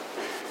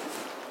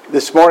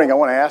This morning I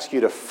want to ask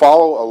you to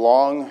follow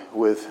along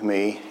with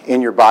me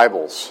in your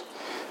Bibles.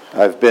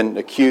 I've been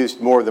accused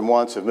more than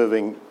once of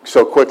moving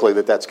so quickly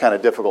that that's kind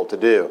of difficult to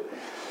do.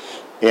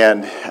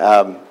 And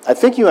I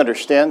think you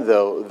understand,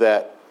 though,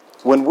 that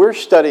when we're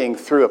studying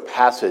through a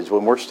passage,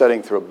 when we're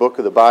studying through a book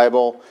of the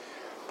Bible,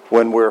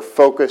 when we're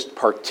focused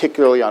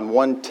particularly on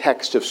one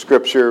text of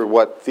Scripture,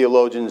 what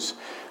theologians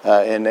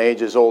in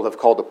ages old have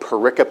called a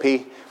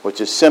pericope,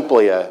 which is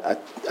simply a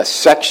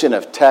section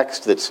of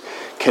text that's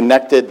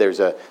connected. There's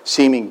a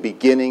seeming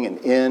beginning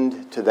and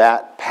end to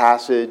that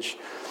passage.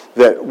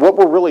 That what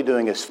we're really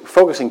doing is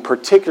focusing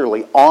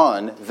particularly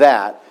on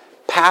that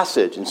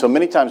passage. And so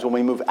many times when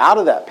we move out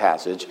of that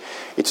passage,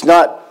 it's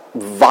not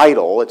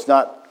vital, it's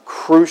not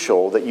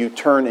crucial that you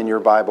turn in your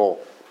Bible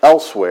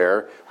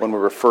elsewhere when we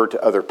refer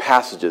to other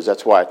passages.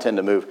 That's why I tend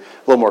to move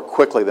a little more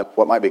quickly than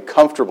what might be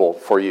comfortable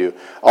for you,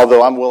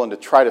 although I'm willing to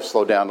try to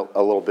slow down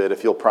a little bit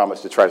if you'll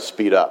promise to try to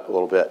speed up a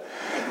little bit.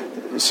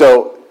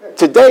 So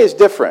today is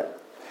different.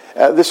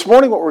 This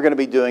morning what we're going to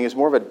be doing is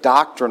more of a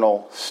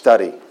doctrinal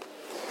study.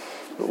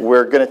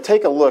 We're going to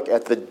take a look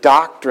at the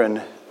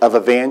doctrine of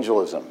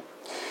evangelism.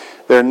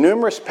 There are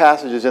numerous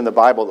passages in the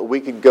Bible that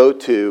we could go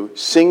to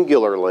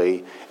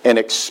singularly and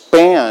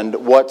expand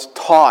what's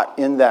taught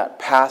in that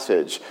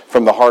passage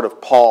from the heart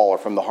of Paul or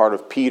from the heart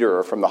of Peter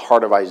or from the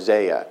heart of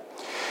Isaiah.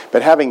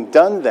 But having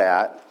done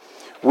that,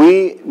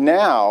 we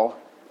now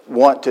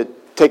want to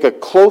take a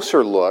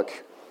closer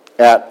look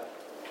at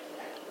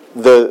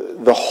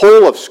the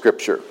whole of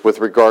Scripture with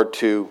regard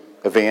to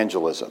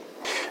evangelism.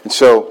 And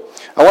so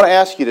I want to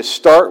ask you to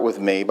start with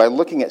me by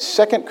looking at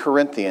 2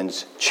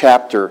 Corinthians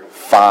chapter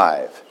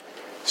 5.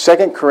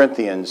 2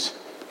 Corinthians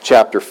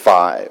chapter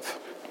 5.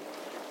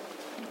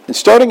 And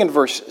starting in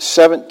verse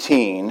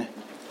 17,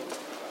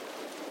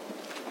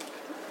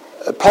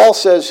 Paul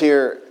says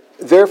here,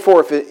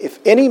 therefore, if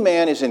any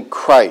man is in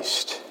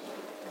Christ,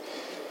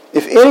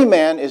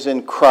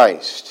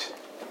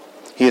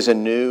 he is a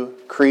new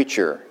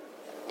creature.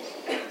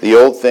 The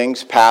old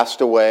things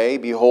passed away,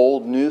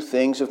 behold, new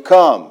things have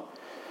come.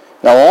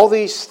 Now all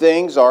these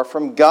things are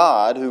from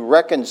God, who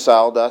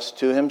reconciled us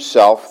to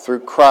himself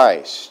through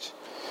Christ,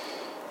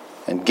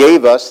 and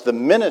gave us the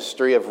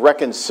ministry of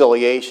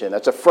reconciliation.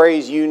 That's a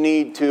phrase you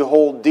need to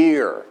hold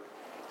dear.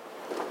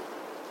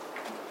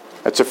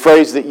 That's a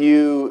phrase that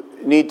you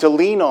need to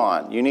lean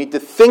on. You need to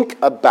think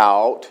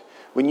about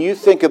when you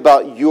think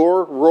about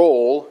your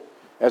role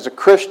as a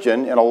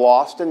Christian in a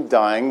lost and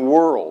dying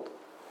world.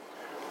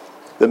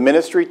 The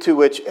ministry to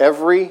which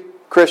every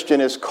Christian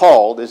is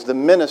called is the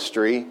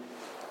ministry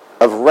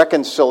of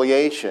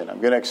reconciliation.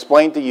 I'm going to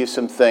explain to you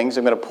some things.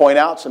 I'm going to point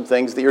out some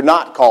things that you're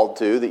not called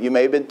to, that you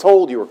may have been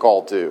told you were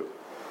called to.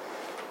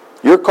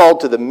 You're called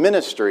to the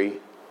ministry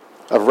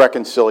of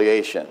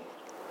reconciliation.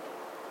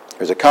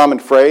 There's a common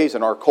phrase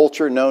in our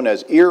culture known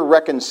as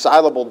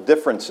irreconcilable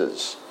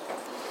differences.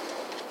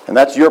 And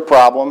that's your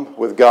problem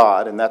with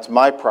God, and that's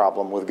my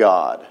problem with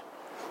God.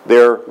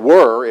 There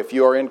were, if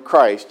you are in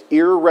Christ,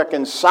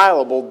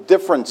 irreconcilable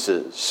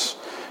differences.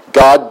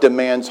 God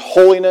demands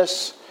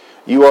holiness.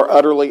 You are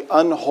utterly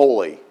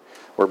unholy.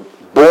 We're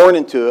born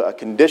into a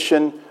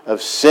condition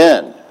of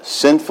sin, a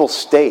sinful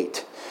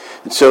state.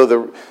 And so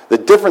the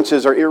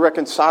differences are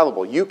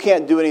irreconcilable. You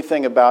can't do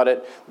anything about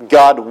it.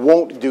 God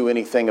won't do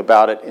anything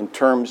about it in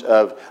terms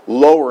of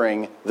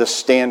lowering the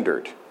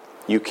standard.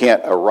 You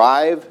can't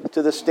arrive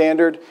to the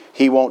standard.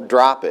 He won't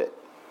drop it.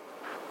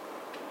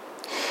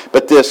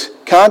 But this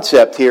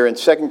concept here in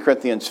 2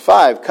 Corinthians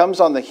 5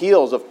 comes on the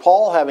heels of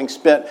Paul having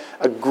spent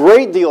a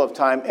great deal of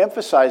time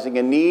emphasizing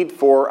a need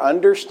for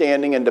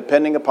understanding and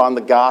depending upon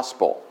the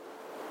gospel.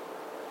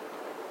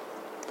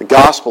 The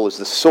gospel is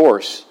the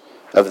source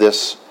of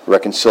this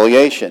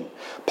reconciliation.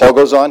 Paul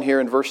goes on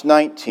here in verse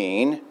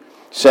 19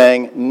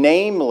 saying,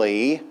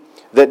 namely,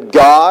 that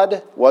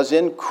God was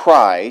in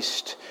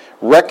Christ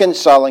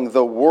reconciling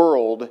the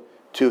world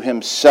to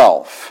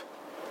himself,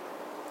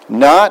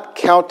 not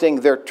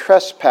counting their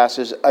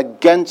trespasses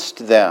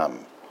against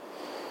them.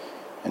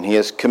 And he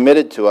has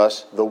committed to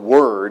us the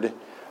word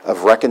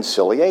of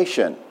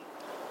reconciliation.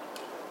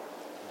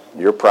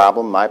 Your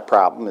problem, my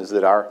problem, is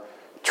that our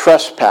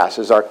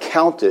trespasses are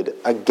counted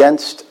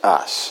against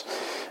us.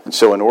 And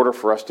so in order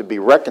for us to be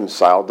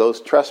reconciled, those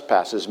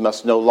trespasses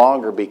must no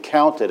longer be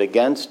counted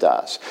against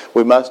us.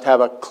 We must have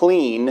a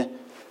clean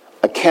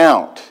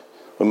account.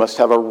 We must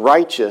have a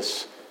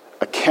righteous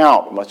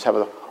account. We must have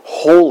a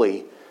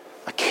holy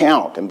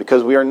account. And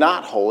because we are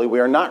not holy, we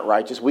are not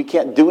righteous, we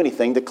can't do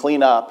anything to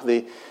clean up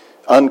the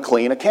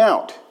unclean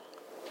account.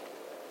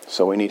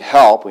 So we need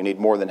help. We need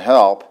more than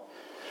help.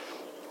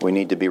 We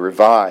need to be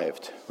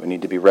revived. We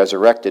need to be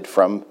resurrected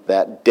from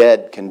that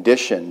dead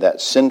condition,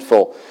 that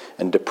sinful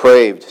and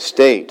depraved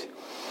state.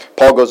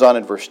 Paul goes on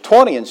in verse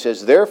 20 and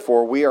says,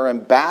 therefore we are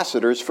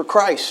ambassadors for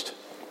Christ.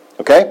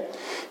 Okay?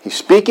 He's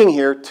speaking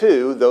here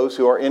to those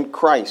who are in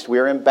Christ. We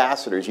are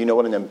ambassadors. You know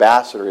what an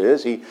ambassador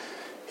is. He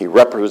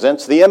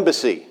represents the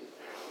embassy.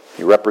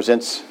 He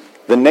represents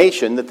the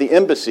nation that the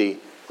embassy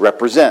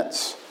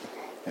represents.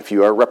 if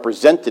you are a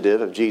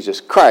representative of Jesus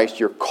Christ,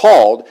 you're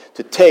called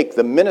to take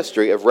the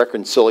ministry of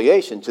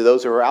reconciliation to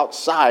those who are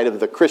outside of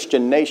the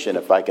Christian nation,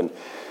 if I can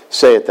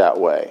say it that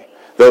way.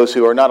 Those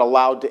who are not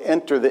allowed to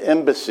enter the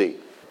embassy.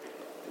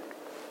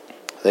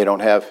 They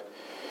don't have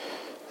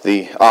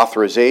the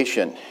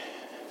authorization.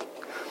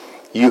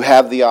 You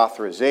have the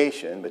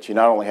authorization, but you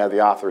not only have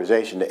the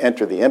authorization to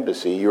enter the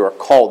embassy, you are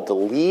called to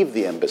leave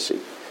the embassy.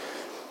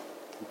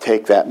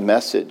 Take that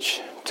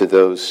message to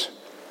those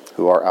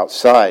who are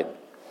outside.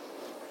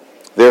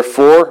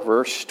 Therefore,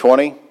 verse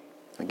 20,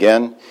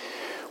 again,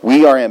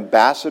 we are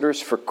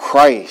ambassadors for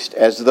Christ,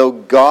 as though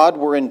God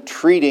were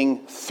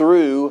entreating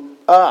through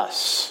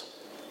us.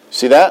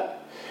 See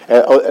that?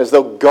 As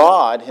though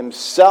God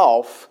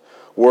himself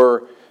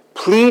were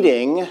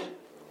pleading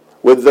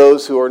with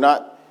those who are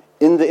not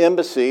in the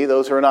embassy,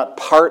 those who are not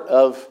part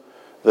of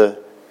the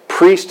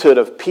priesthood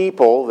of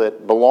people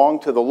that belong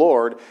to the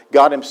Lord.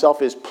 God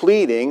himself is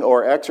pleading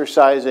or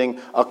exercising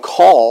a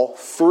call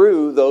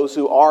through those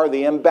who are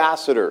the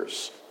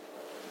ambassadors.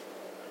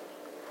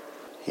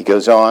 He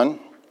goes on.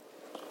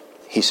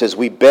 He says,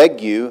 we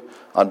beg you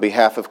on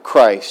behalf of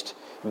Christ,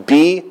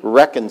 be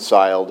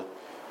reconciled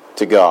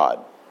to God.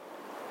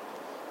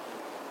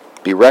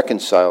 Be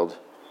reconciled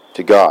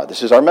to God.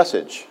 This is our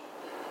message.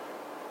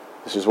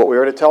 This is what we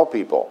are to tell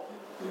people.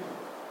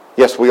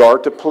 Yes, we are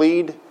to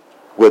plead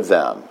with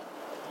them.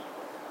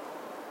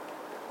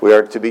 We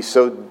are to be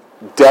so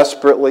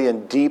desperately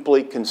and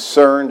deeply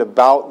concerned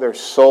about their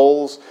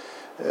souls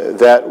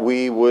that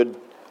we would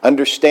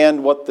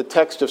understand what the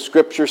text of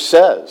Scripture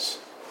says.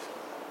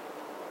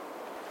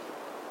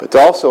 But to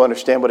also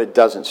understand what it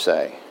doesn't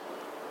say.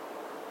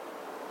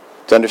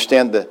 To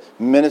understand the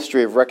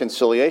ministry of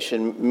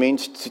reconciliation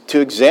means to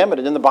examine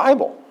it in the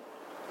Bible.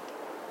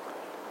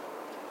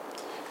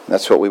 And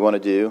that's what we want to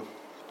do.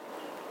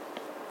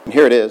 And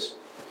here it is,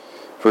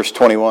 verse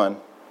 21.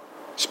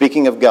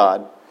 Speaking of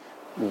God,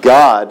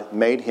 God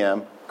made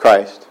him,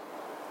 Christ,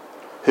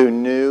 who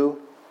knew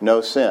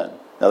no sin.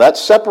 Now that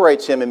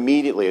separates him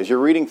immediately. As you're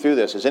reading through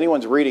this, as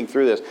anyone's reading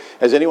through this,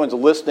 as anyone's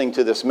listening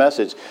to this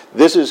message,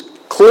 this is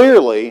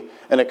clearly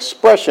an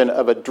expression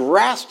of a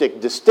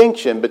drastic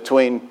distinction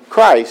between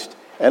Christ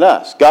and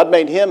us. God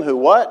made him who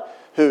what?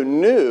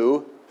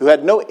 Who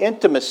had no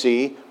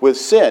intimacy with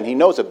sin. He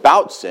knows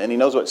about sin. He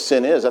knows what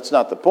sin is. That's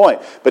not the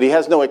point. But he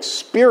has no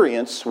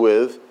experience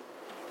with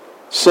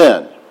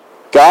sin.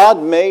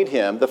 God made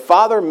him, the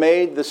Father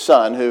made the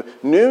Son who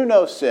knew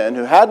no sin,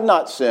 who had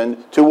not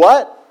sinned, to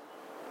what?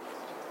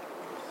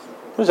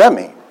 What does that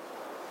mean?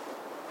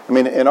 I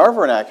mean, in our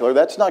vernacular,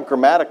 that's not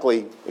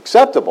grammatically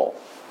acceptable.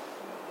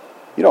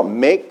 You don't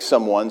make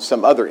someone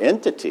some other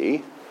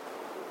entity.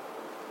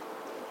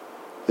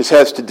 This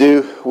has to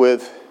do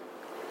with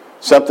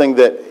something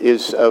that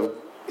is of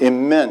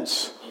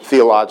immense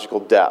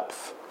theological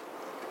depth.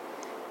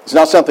 It's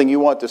not something you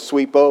want to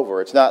sweep over.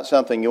 It's not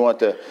something you want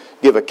to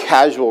give a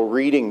casual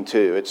reading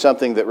to. It's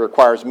something that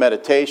requires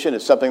meditation.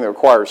 It's something that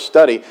requires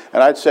study.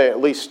 And I'd say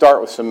at least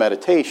start with some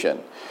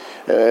meditation.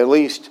 At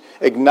least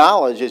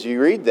acknowledge as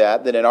you read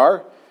that in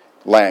our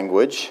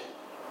language,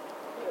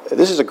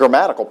 this is a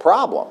grammatical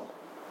problem.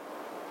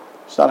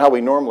 It's not how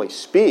we normally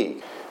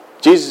speak.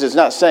 Jesus is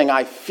not saying,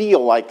 I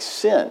feel like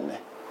sin.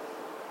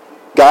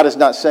 God is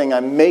not saying,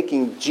 I'm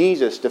making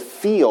Jesus to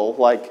feel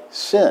like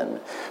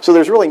sin. So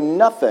there's really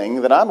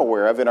nothing that I'm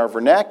aware of in our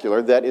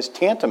vernacular that is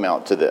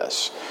tantamount to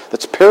this,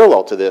 that's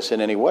parallel to this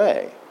in any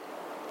way.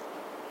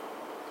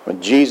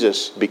 When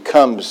Jesus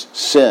becomes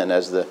sin,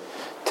 as the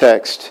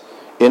text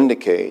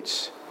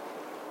indicates,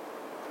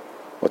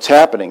 what's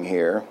happening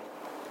here,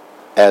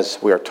 as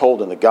we are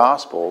told in the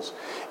Gospels,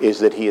 is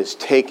that he is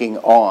taking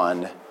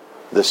on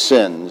the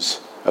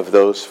sins of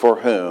those for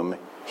whom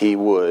he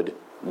would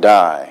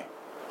die.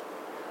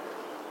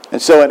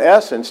 And so in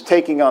essence,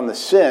 taking on the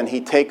sin, he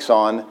takes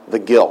on the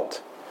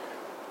guilt.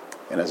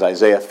 And as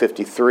Isaiah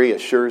 53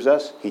 assures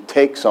us, he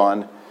takes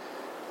on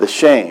the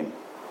shame.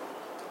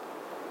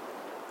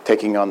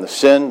 Taking on the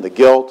sin, the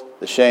guilt,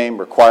 the shame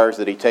requires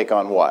that he take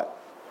on what?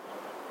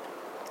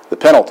 The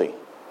penalty.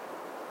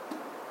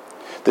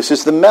 This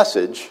is the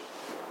message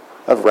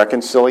of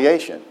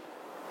reconciliation.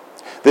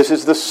 This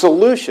is the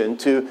solution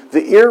to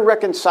the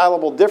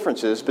irreconcilable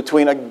differences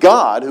between a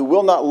God who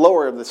will not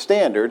lower the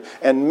standard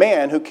and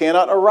man who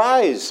cannot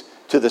arise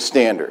to the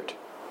standard.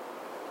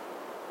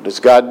 What does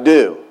God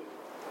do?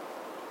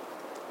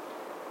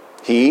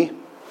 He,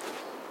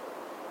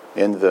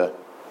 in the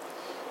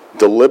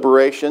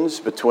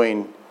deliberations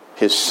between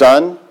his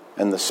Son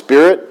and the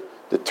Spirit,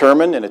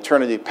 determined in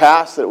eternity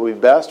past that it would be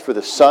best for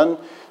the Son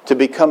to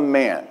become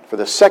man, for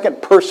the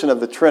second person of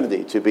the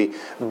Trinity to be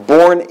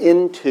born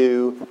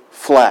into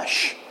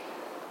flesh.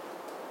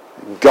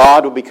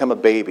 God would become a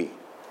baby.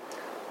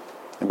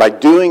 And by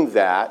doing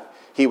that,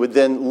 he would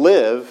then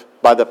live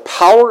by the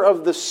power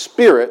of the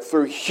Spirit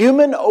through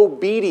human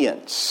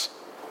obedience.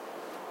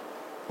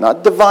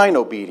 Not divine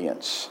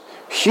obedience.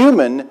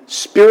 Human,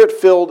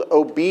 Spirit-filled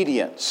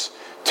obedience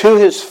to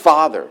his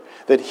Father.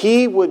 That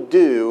he would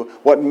do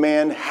what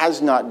man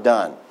has not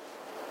done.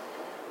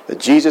 that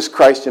Jesus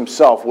Christ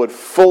himself would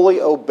fully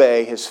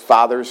obey his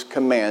Father's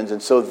commands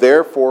and so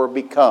therefore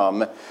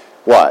become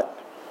what?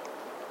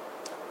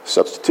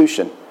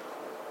 Substitution.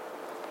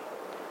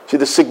 See,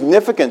 the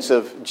significance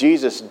of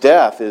Jesus'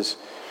 death is,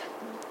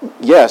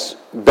 yes,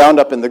 bound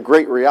up in the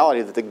great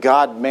reality that the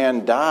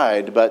God-man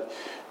died, but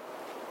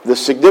the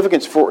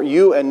significance for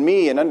you and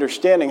me in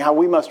understanding how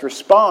we must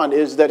respond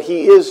is that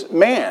he is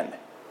man.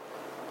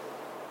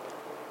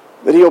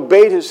 That he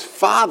obeyed his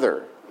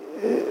Father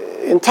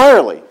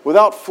entirely,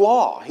 without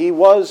flaw. He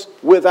was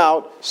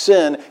without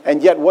sin,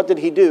 and yet what did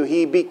he do?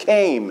 He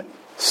became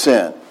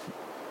sin.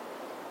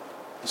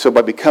 So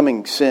by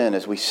becoming sin,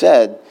 as we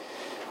said,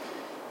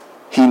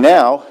 he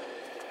now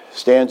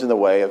stands in the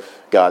way of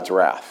God's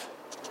wrath.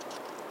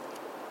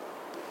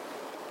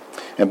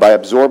 And by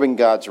absorbing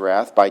God's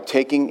wrath, by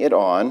taking it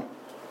on,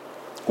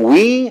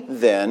 we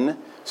then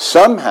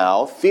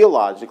somehow,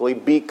 theologically,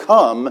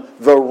 become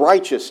the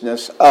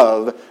righteousness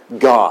of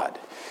God.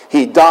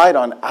 He died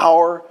on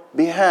our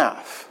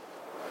behalf.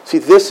 See,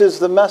 this is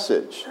the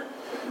message.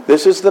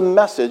 This is the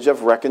message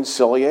of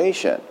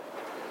reconciliation.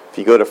 If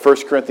you go to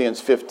 1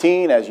 Corinthians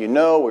 15, as you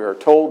know, we are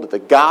told that the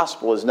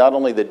gospel is not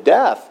only the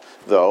death,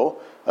 though,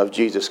 of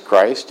Jesus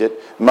Christ,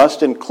 it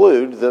must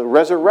include the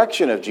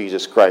resurrection of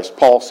Jesus Christ.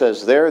 Paul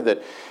says there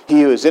that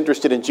he who is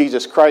interested in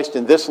Jesus Christ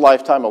in this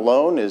lifetime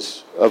alone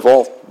is, of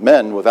all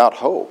men, without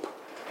hope.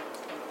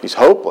 He's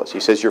hopeless. He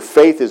says your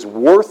faith is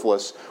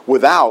worthless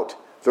without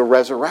the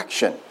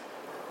resurrection.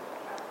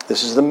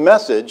 This is the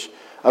message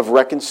of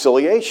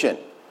reconciliation.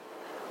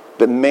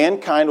 That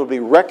mankind would be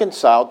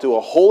reconciled to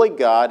a holy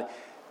God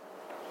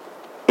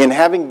in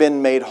having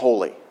been made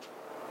holy.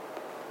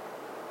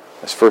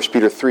 As 1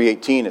 Peter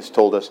 3:18 has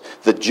told us,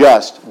 the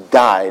just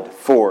died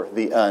for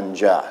the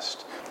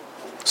unjust.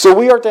 So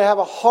we are to have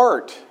a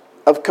heart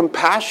of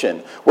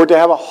compassion. We're to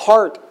have a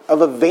heart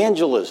of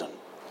evangelism.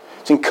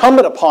 It's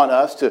incumbent upon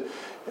us to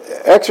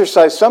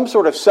exercise some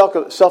sort of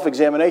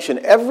self-examination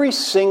every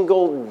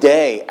single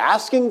day,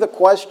 asking the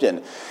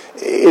question,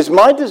 is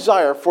my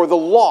desire for the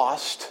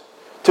lost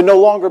to no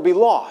longer be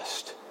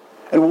lost?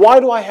 And why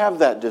do I have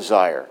that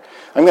desire?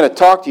 I'm going to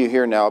talk to you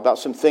here now about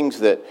some things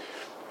that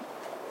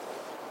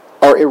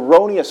are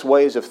erroneous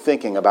ways of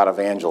thinking about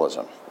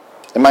evangelism.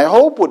 And my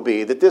hope would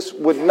be that this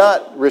would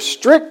not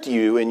restrict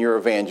you in your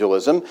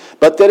evangelism,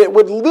 but that it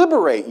would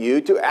liberate you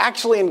to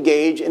actually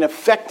engage in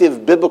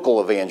effective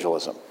biblical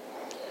evangelism.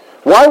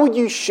 Why would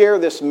you share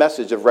this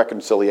message of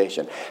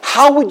reconciliation?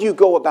 How would you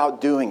go about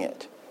doing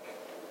it?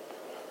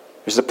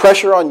 Is the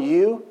pressure on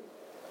you?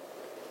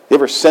 You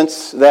ever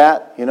sense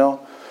that,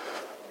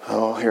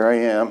 Oh, here I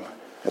am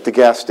at the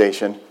gas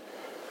station.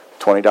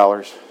 $20,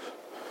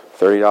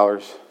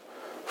 $30,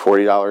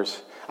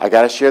 $40. I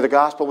got to share the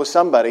gospel with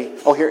somebody.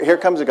 Oh, here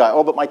comes a guy.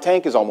 Oh, but my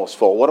tank is almost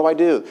full. What do I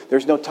do?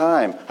 There's no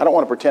time. I don't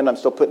want to pretend I'm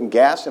still putting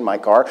gas in my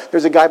car.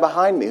 There's a guy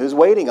behind me who's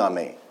waiting on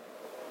me.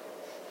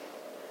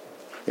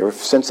 You ever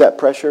sense that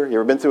pressure? You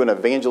ever been through an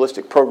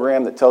evangelistic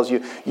program that tells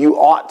you you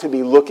ought to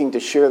be looking to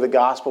share the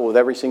gospel with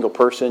every single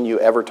person you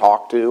ever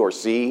talk to or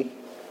see?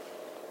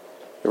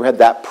 You ever had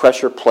that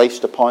pressure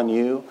placed upon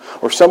you?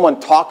 Or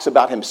someone talks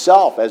about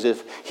himself as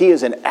if he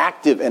is an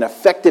active and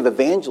effective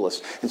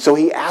evangelist, and so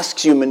he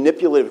asks you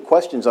manipulative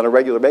questions on a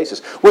regular basis.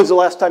 When's the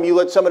last time you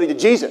led somebody to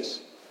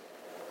Jesus?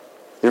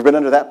 You ever been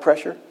under that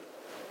pressure?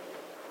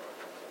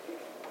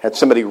 Had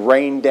somebody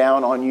rain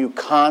down on you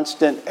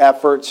constant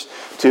efforts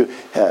to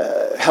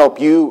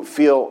help you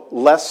feel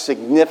less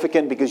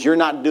significant because you're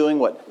not doing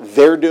what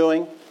they're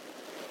doing?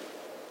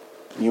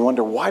 And you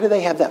wonder, why do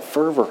they have that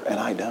fervor and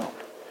I don't?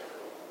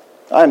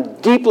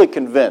 I'm deeply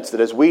convinced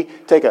that as we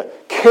take a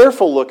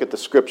careful look at the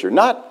Scripture,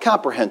 not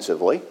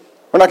comprehensively,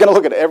 we're not going to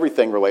look at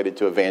everything related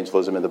to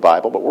evangelism in the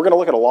Bible, but we're going to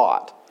look at a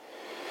lot.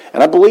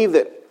 And I believe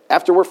that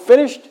after we're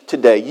finished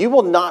today, you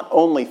will not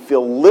only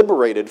feel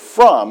liberated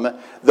from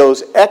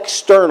those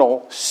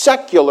external,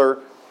 secular,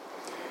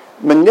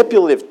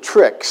 manipulative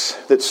tricks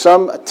that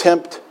some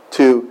attempt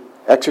to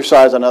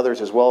exercise on others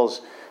as well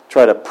as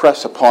try to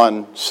press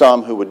upon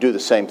some who would do the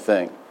same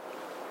thing.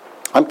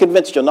 I'm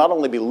convinced you'll not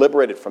only be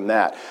liberated from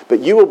that, but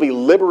you will be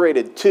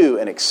liberated to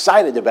and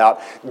excited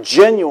about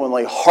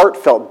genuinely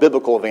heartfelt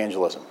biblical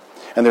evangelism.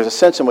 And there's a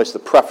sense in which the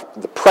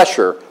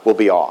pressure will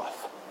be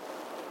off.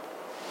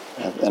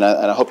 And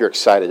I hope you're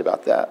excited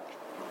about that.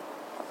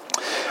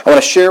 I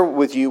want to share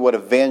with you what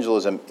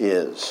evangelism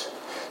is,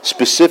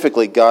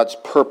 specifically God's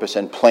purpose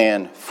and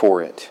plan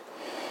for it.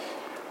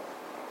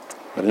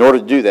 But in order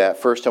to do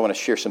that, first I want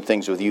to share some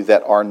things with you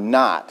that are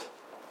not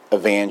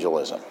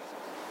evangelism.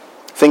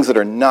 Things that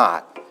are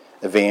not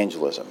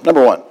evangelism.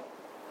 Number one,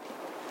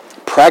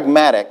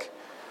 pragmatic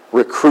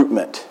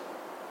recruitment.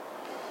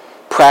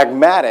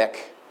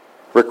 Pragmatic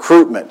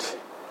recruitment.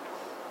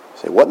 You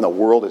say, what in the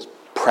world is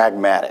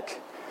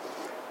pragmatic?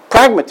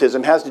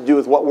 Pragmatism has to do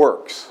with what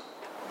works.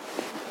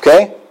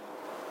 Okay?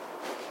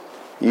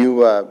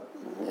 You've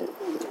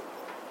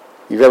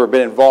ever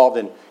been involved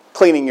in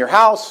cleaning your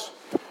house?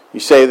 You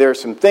say there are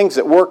some things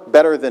that work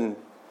better than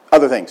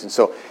other things. And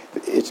so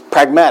it's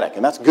pragmatic,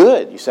 and that's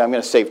good. You say, I'm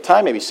going to save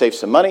time, maybe save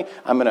some money.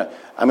 I'm going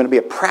to be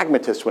a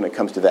pragmatist when it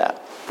comes to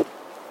that.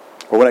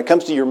 Or when it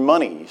comes to your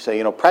money, you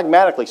say,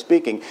 pragmatically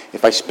speaking,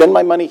 if I spend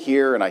my money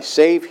here and I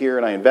save here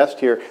and I invest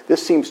here,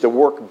 this seems to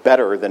work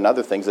better than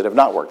other things that have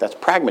not worked. That's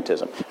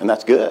pragmatism, and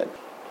that's good.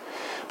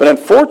 But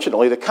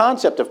unfortunately, the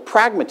concept of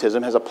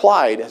pragmatism has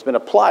been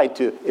applied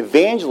to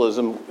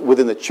evangelism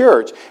within the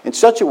church in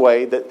such a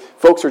way that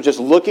folks are just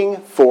looking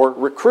for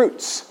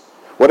recruits.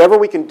 Whatever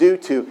we can do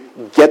to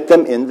get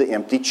them in the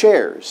empty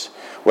chairs.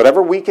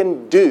 Whatever we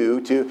can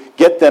do to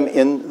get them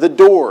in the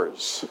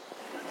doors.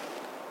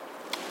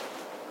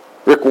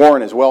 Rick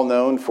Warren is well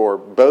known for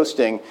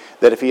boasting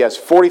that if he has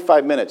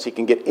 45 minutes, he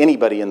can get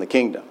anybody in the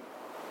kingdom.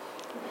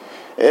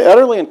 It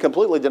utterly and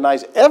completely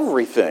denies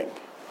everything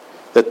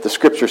that the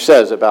Scripture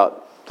says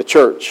about the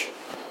church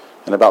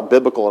and about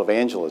biblical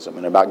evangelism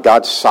and about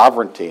God's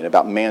sovereignty and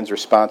about man's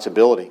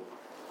responsibility.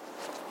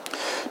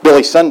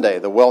 Billy Sunday,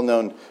 the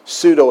well-known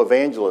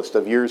pseudo-evangelist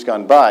of years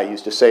gone by,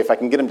 used to say, if I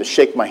can get him to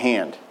shake my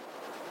hand,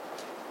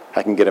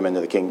 I can get him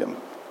into the kingdom.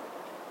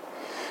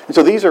 And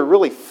so these are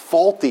really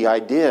faulty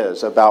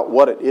ideas about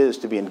what it is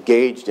to be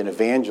engaged in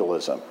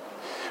evangelism.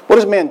 What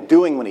is man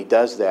doing when he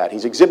does that?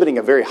 He's exhibiting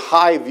a very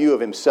high view of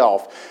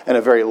himself and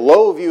a very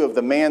low view of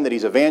the man that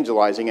he's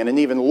evangelizing and an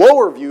even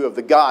lower view of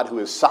the God who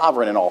is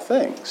sovereign in all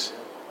things.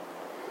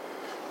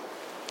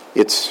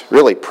 It's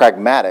really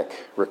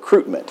pragmatic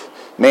recruitment.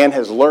 Man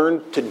has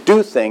learned to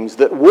do things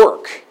that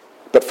work,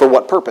 but for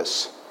what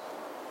purpose?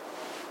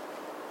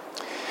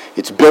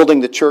 It's building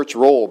the church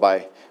role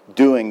by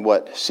doing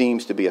what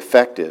seems to be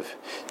effective.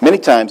 Many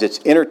times it's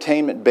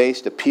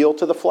entertainment-based appeal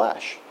to the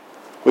flesh.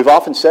 We've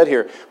often said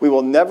here, we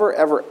will never,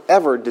 ever,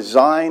 ever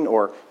design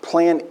or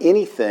plan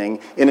anything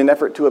in an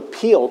effort to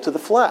appeal to the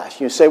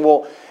flesh. You say,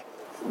 well,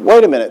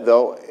 wait a minute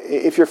though,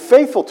 if you're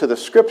faithful to the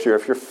Scripture,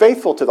 if you're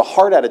faithful to the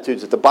heart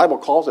attitudes that the Bible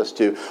calls us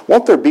to,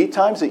 won't there be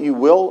times that you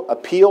will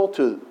appeal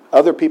to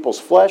other people's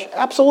flesh?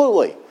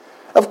 Absolutely.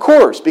 Of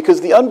course,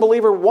 because the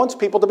unbeliever wants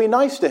people to be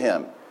nice to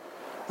him.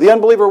 The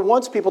unbeliever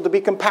wants people to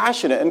be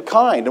compassionate and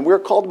kind, and we're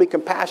called to be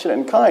compassionate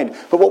and kind.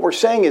 But what we're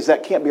saying is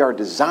that can't be our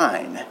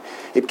design.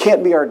 It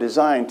can't be our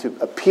design to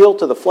appeal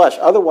to the flesh.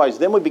 Otherwise,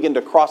 then we begin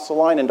to cross the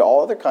line into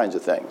all other kinds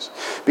of things.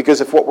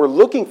 Because if what we're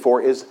looking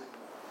for is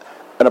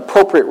an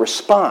appropriate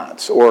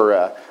response or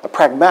a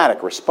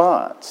pragmatic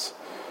response,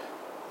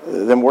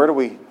 then where do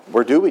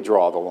we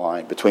draw the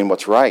line between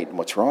what's right and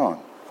what's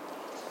wrong?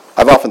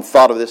 I've often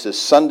thought of this as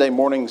Sunday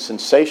morning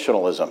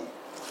sensationalism.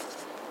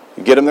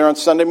 You get them there on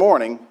Sunday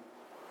morning,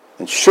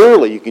 and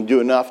surely you can do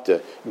enough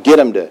to get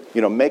them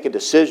to, make a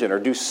decision or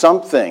do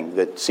something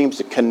that seems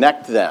to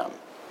connect them.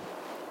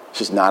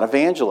 This is not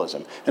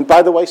evangelism. And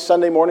by the way,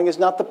 Sunday morning is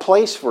not the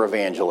place for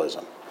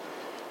evangelism.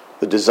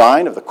 The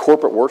design of the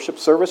corporate worship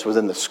service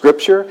within the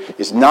Scripture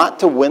is not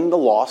to win the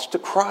lost to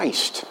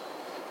Christ.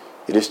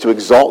 It is to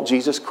exalt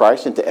Jesus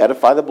Christ and to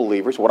edify the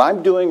believers. What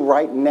I'm doing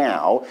right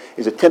now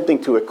is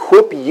attempting to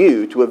equip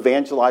you to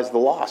evangelize the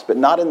lost, but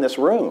not in this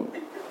room.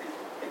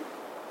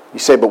 You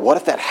say, but what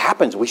if that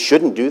happens? We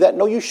shouldn't do that.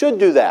 No, you should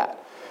do that.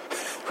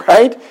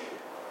 Right?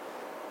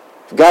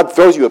 If God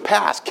throws you a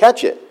pass,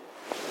 catch it.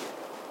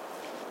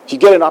 If you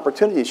get an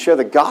opportunity to share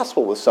the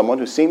gospel with someone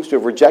who seems to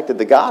have rejected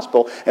the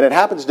gospel, and it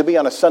happens to be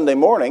on a Sunday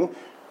morning,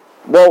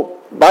 well,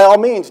 by all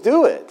means,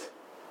 do it.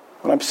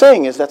 What I'm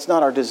saying is that's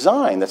not our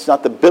design. That's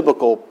not the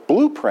biblical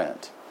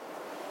blueprint.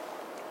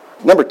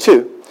 Number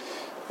two,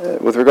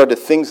 with regard to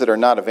things that are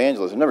not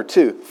evangelism. Number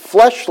two,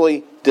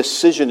 fleshly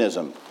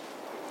decisionism.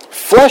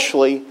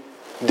 Fleshly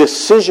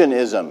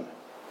decisionism.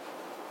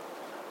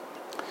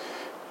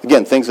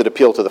 Again, things that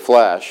appeal to the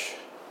flesh.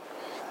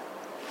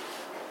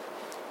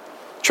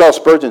 Charles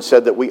Spurgeon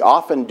said that we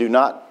often do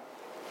not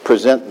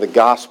present the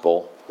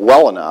gospel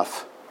well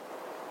enough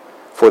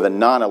for the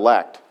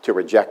non-elect to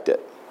reject it.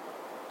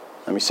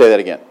 Let me say that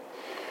again.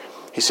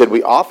 He said,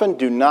 we often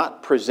do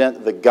not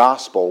present the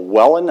gospel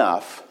well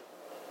enough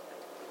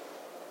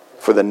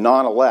for the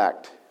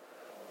non-elect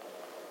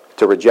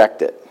to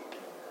reject it.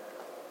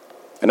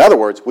 In other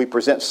words, we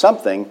present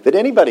something that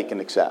anybody can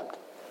accept.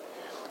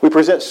 We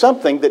present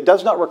something that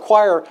does not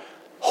require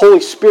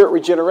Holy Spirit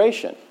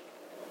regeneration.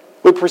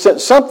 We present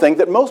something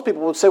that most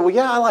people would say, well,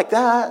 yeah, I like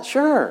that,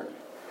 sure.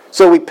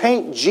 So we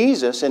paint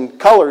Jesus in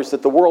colors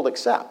that the world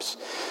accepts.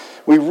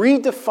 We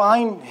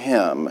redefine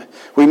him.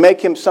 We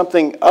make him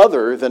something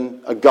other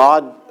than a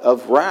God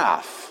of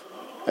wrath,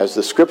 as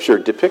the Scripture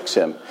depicts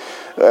him.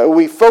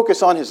 We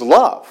focus on his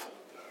love,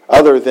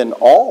 other than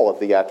all of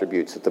the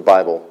attributes that the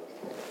Bible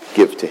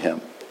gives to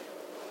him.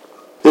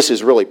 This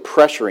is really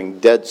pressuring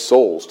dead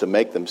souls to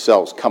make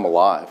themselves come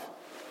alive.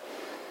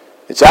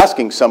 It's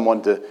asking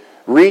someone to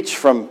reach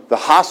from the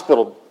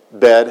hospital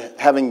bed,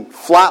 having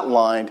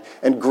flatlined,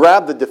 and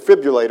grab the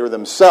defibrillator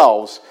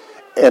themselves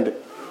and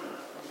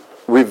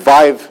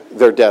revive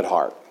their dead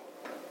heart.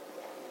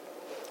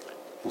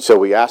 And so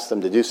we ask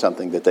them to do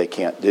something that they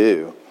can't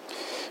do.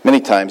 Many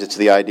times it's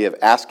the idea of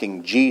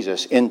asking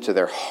Jesus into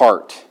their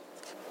heart.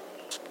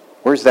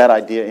 Where's that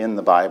idea in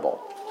the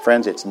Bible?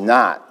 Friends, it's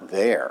not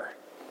there.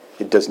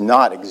 It does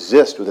not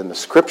exist within the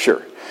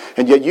Scripture.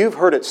 And yet you've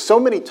heard it so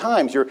many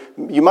times,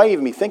 you might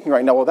even be thinking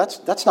right now, well,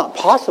 that's not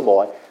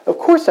possible. Of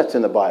course that's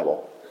in the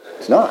Bible.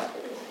 It's not.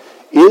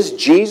 Is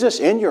Jesus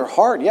in your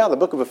heart? Yeah, the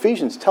book of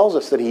Ephesians tells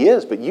us that he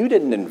is, but you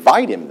didn't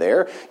invite him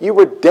there. You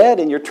were dead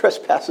in your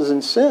trespasses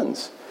and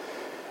sins.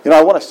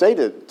 I want to say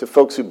to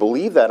folks who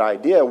believe that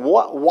idea,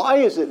 why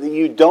is it that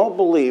you don't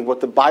believe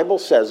what the Bible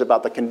says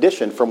about the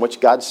condition from which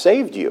God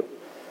saved you?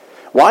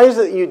 Why is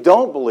it that you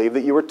don't believe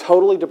that you were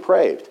totally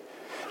depraved,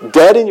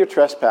 dead in your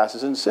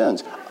trespasses and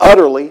sins,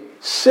 utterly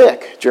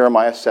sick,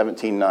 Jeremiah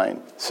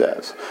 17:9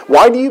 says?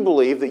 Why do you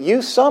believe that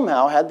you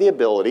somehow had the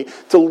ability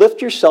to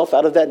lift yourself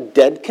out of that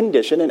dead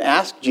condition and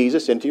ask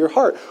Jesus into your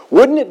heart?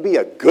 Wouldn't it be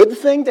a good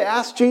thing to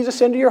ask Jesus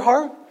into your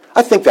heart?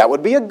 I think that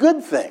would be a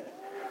good thing.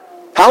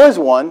 How is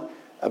one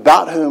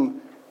about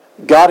whom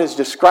God has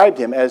described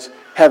him as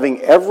having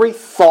every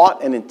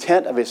thought and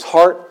intent of his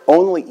heart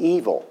only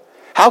evil?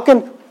 How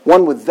can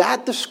one with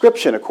that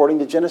description, according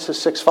to Genesis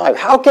 6:5,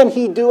 how can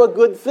he do a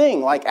good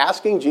thing like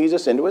asking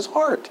Jesus into his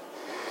heart?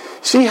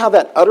 See how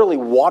that utterly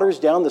waters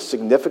down the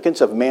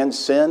significance of man's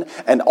sin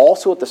and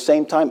also at the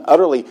same time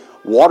utterly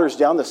waters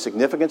down the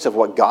significance of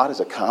what God has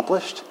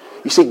accomplished?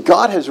 You see,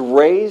 God has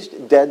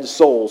raised dead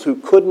souls who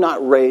could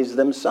not raise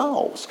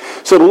themselves.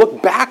 So to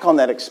look back on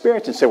that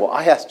experience and say, well,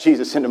 I asked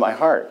Jesus into my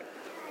heart.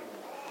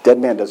 Dead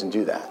man doesn't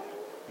do that.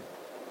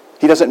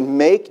 He doesn't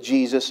make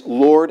Jesus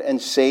Lord and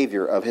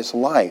Savior of his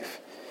life.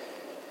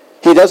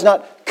 He does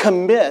not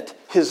commit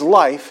his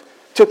life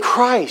to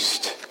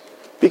Christ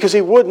because he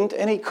wouldn't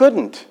and he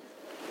couldn't.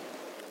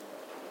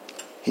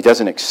 He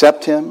doesn't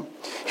accept him.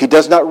 He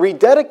does not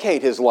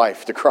rededicate his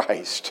life to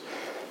Christ.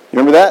 You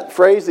remember that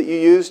phrase that you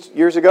used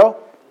years ago?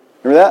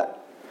 Remember that?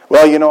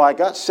 Well, I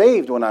got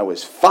saved when I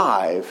was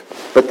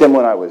 5, but then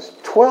when I was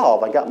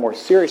 12, I got more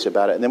serious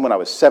about it. And then when I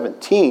was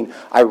 17,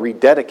 I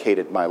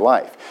rededicated my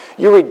life.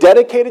 You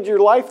rededicated your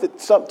life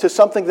to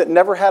something that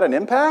never had an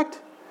impact?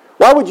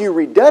 Why would you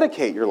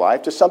rededicate your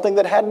life to something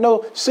that had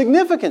no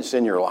significance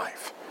in your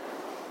life?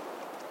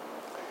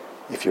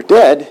 If you're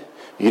dead,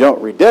 you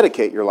don't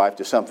rededicate your life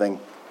to something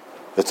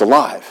that's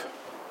alive.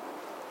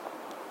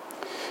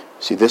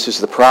 See, this is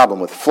the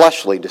problem with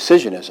fleshly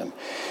decisionism.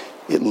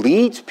 It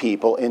leads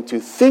people into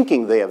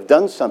thinking they have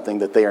done something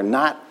that they are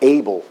not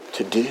able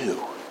to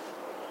do.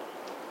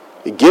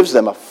 It gives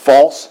them a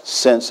false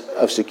sense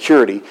of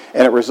security,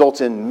 and it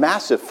results in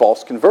massive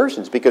false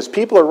conversions because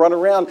people are running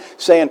around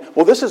saying,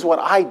 well, this is what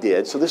I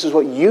did, so this is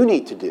what you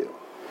need to do.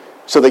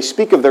 So they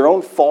speak of their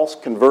own false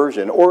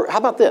conversion. Or how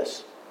about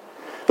this?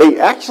 They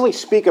actually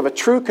speak of a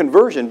true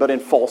conversion, but in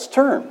false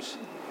terms.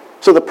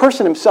 So the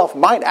person himself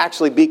might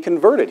actually be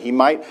converted. He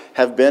might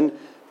have been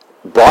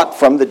brought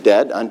from the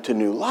dead unto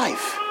new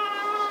life.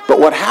 But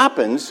what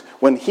happens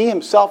when he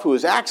himself, who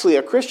is actually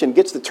a Christian,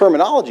 gets the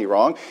terminology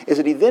wrong, is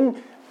that he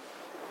then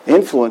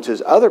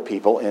influences other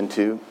people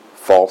into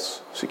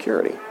false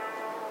security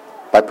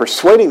by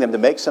persuading them to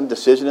make some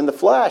decision in the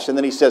flesh. And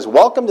then he says,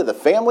 welcome to the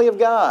family of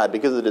God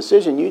because of the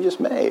decision you just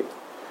made.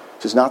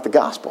 This is not the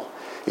gospel.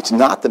 It's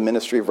not the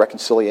ministry of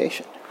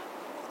reconciliation.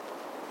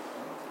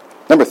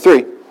 Number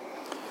 3,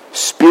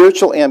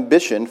 spiritual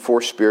ambition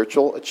for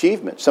spiritual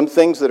achievement. Some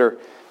things that are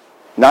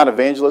not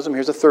evangelism.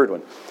 Here's a third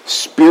one.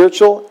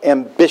 Spiritual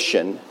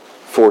ambition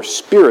for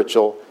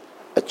spiritual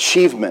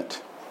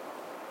achievement.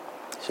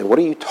 So what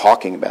are you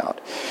talking about?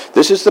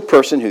 This is the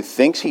person who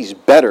thinks he's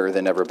better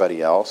than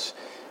everybody else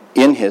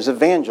in his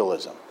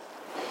evangelism.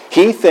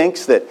 He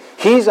thinks that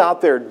he's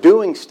out there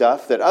doing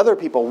stuff that other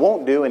people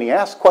won't do, and he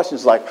asks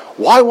questions like,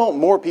 why won't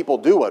more people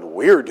do what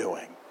we're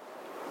doing?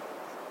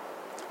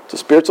 It's a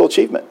spiritual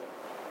achievement.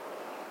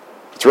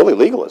 It's really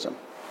legalism.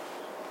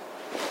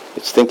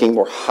 It's thinking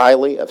more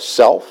highly of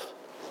self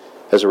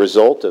as a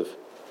result of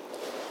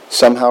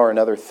somehow or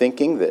another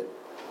thinking that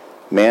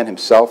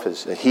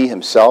he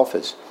himself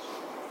has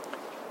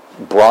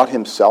brought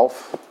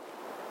himself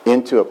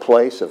into a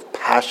place of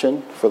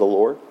passion for the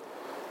Lord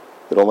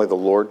that only the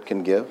Lord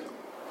can give.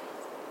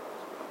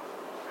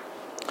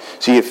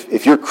 See,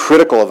 if you're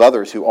critical of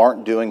others who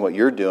aren't doing what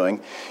you're doing,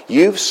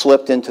 you've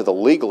slipped into the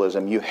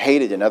legalism you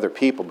hated in other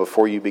people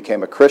before you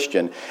became a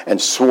Christian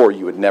and swore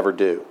you would never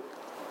do.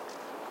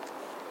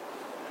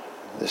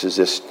 This is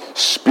this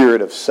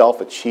spirit of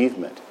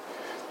self-achievement,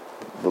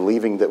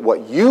 believing that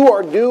what you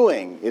are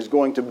doing is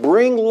going to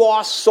bring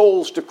lost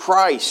souls to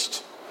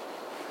Christ.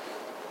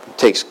 It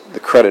takes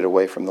the credit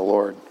away from the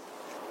Lord.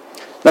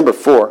 Number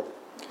 4,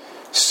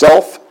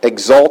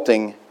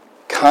 self-exalting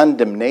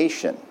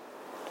condemnation.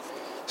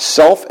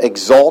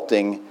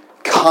 Self-exalting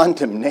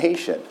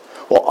condemnation.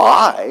 Well,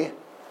 I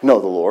know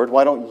the Lord.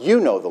 Why don't you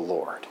know the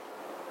Lord?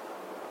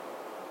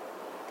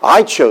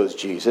 I chose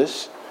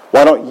Jesus.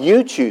 Why don't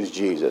you choose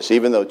Jesus?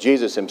 Even though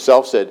Jesus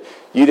himself said,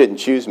 you didn't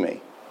choose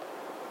me.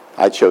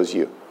 I chose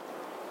you.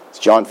 It's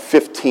John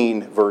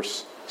 15,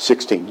 verse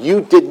 16.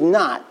 You did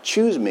not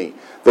choose me.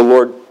 The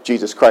Lord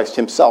Jesus Christ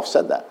himself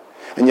said that.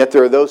 And yet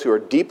there are those who are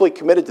deeply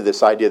committed to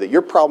this idea that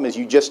your problem is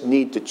you just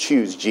need to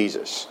choose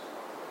Jesus.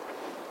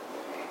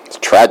 It's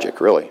tragic,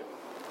 really.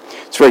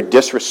 It's very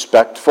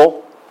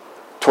disrespectful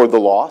toward the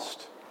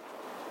lost,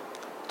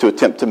 to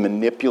attempt to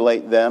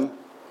manipulate them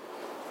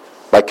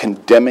by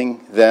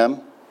condemning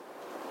them.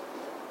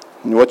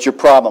 And what's your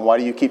problem? Why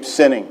do you keep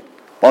sinning?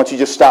 Why don't you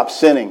just stop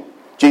sinning?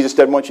 Jesus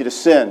doesn't want you to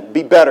sin.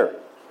 Be better.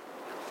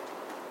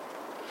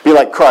 Be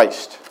like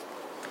Christ.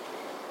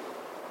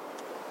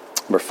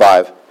 Number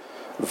 5,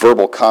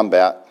 verbal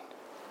combat.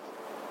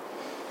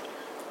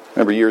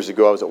 Remember years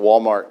ago I was at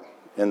Walmart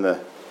in the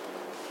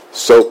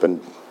soap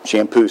and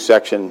shampoo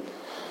section.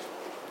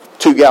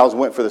 2 gals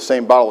went for the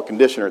same bottle of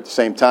conditioner at the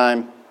same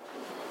time.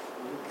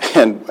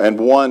 And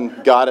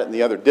one got it and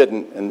the other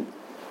didn't. And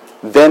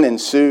then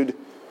ensued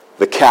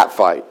the cat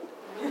fight.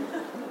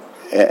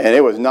 And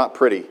it was not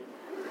pretty.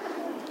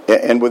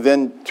 And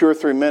within 2 or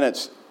 3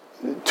 minutes,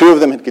 2 of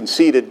them had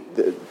conceded.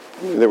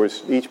 There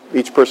was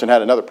each person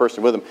had another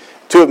person with them.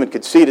 2 of them had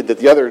conceded that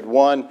the other had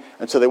won.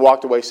 And so they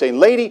walked away saying,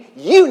 "Lady,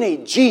 you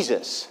need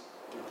Jesus."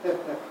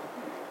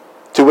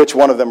 To which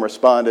one of them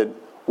responded,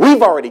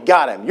 "We've already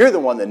got him. You're the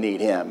one that need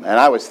him." And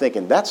I was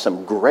thinking, that's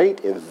some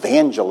great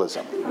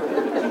evangelism.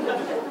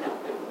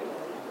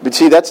 But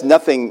see, that's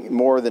nothing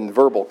more than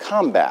verbal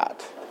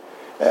combat.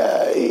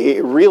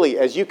 It really,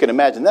 as you can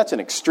imagine, that's an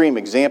extreme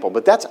example.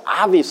 But that's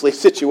obviously a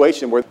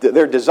situation where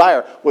their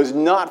desire was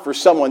not for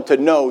someone to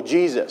know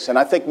Jesus. And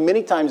I think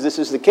many times this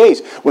is the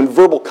case. When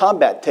verbal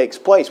combat takes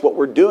place, what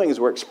we're doing is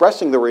we're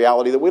expressing the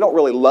reality that we don't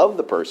really love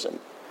the person.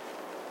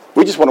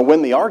 We just want to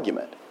win the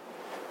argument.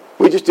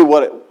 We just do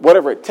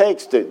whatever it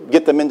takes to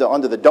get them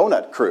onto the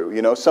donut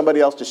crew. Somebody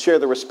else to share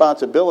the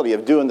responsibility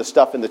of doing the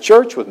stuff in the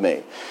church with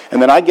me.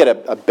 And then I get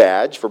a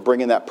badge for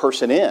bringing that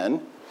person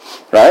in,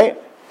 right?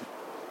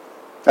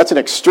 That's an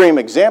extreme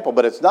example,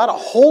 but it's not a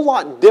whole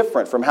lot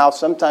different from how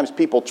sometimes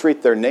people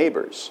treat their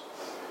neighbors.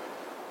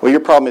 Well,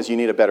 your problem is you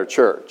need a better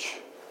church.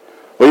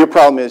 Well, your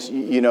problem is,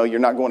 you're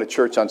not going to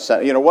church on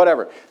Sunday.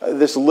 Whatever.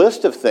 This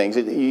list of things,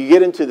 you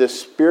get into this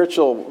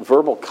spiritual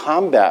verbal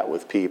combat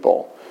with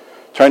people,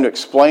 trying to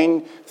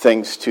explain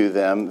things to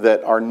them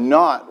that are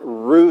not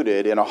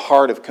rooted in a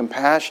heart of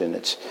compassion.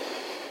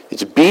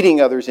 It's beating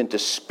others into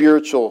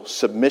spiritual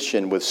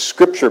submission with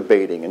scripture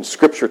baiting and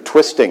scripture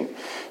twisting,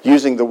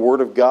 using the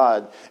Word of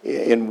God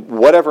in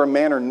whatever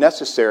manner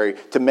necessary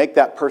to make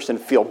that person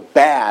feel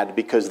bad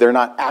because they're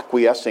not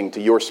acquiescing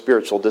to your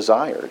spiritual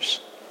desires.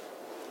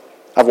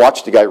 I've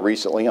watched a guy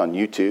recently on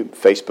YouTube,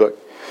 Facebook,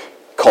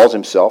 calls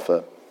himself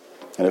an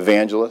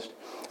evangelist.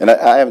 And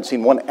I haven't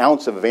seen 1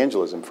 ounce of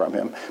evangelism from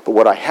him. But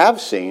what I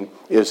have seen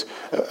is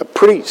a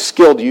pretty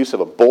skilled use of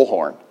a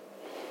bullhorn,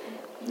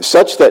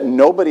 such that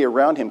nobody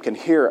around him can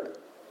hear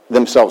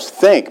themselves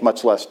think,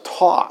 much less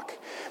talk.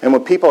 And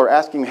when people are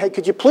asking, "Hey,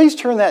 could you please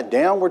turn that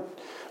down?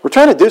 We're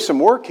trying to do some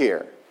work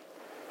here.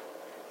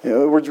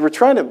 We're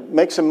trying to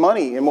make some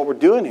money in what we're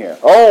doing here."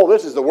 "Oh,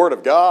 this is the Word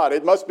of God.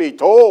 It must be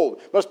told.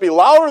 It must be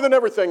louder than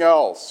everything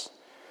else."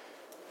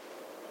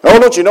 "Oh,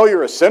 don't you know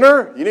you're a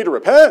sinner? You need to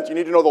repent. You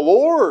need to know the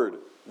Lord."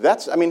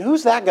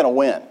 Who's that going to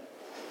win?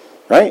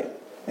 Right?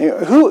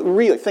 Who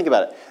really, think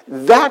about it.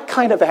 That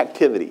kind of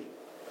activity.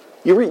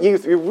 You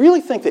really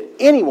think that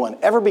anyone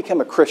ever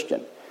became a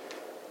Christian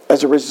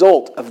as a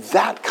result of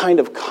that kind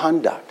of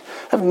conduct?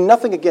 I have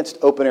nothing against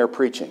open-air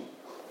preaching.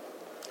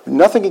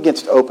 Nothing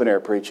against open-air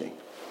preaching.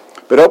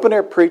 But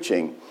open-air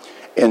preaching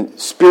and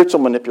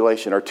spiritual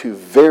manipulation are 2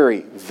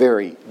 very,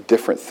 very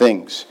different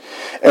things.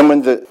 And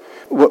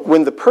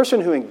when the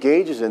person who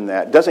engages in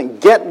that doesn't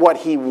get what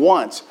he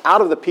wants out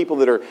of the people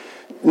that are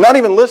not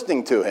even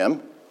listening to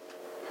him,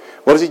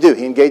 what does he do?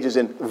 He engages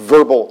in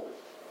verbal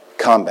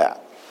combat.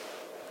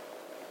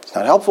 It's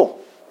not helpful.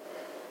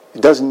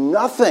 It does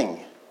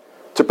nothing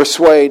to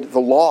persuade the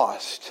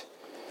lost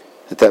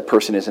that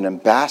person is an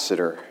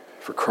ambassador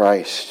for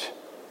Christ.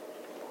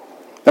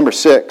 Number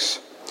 6,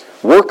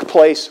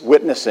 workplace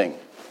witnessing.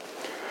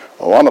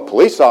 "Oh, I'm a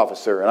police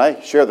officer and I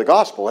share the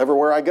gospel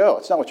everywhere I go."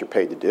 It's not what you're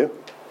paid to do.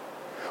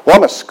 "Well,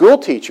 I'm a school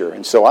teacher,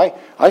 and so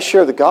I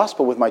share the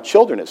gospel with my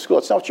children at school."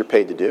 It's not what you're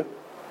paid to do.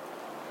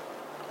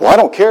 "Well, I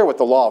don't care what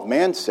the law of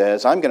man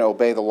says. I'm going to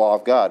obey the law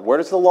of God." Where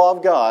does the law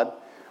of God,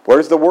 where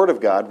does the Word of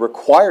God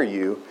require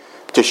you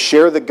to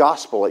share the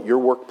gospel at your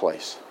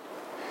workplace?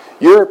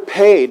 You're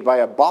paid by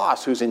a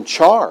boss who's in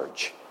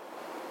charge.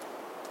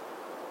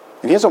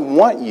 And he doesn't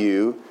want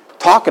you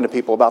talking to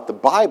people about the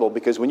Bible,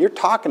 because when you're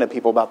talking to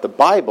people about the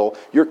Bible,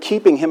 you're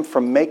keeping him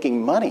from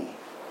making money.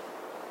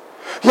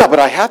 "Yeah, but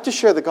I have to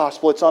share the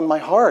gospel. It's on my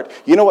heart."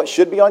 You know what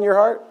should be on your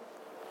heart?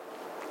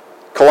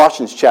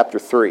 Colossians chapter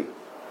 3.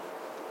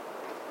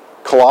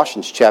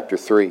 Colossians chapter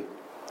 3.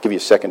 I'll give you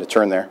a second to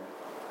turn there.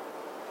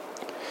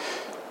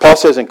 Paul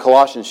says in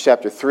Colossians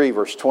chapter 3,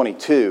 verse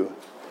 22,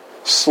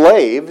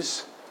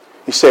 "Slaves,"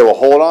 you say, "Well,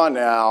 hold on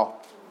now."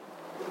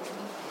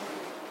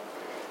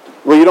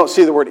 Well, you don't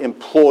see the word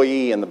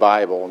employee in the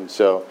Bible, and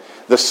so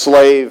the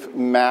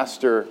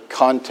slave-master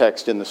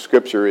context in the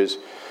Scripture is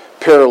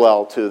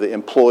parallel to the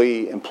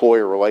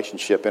employee-employer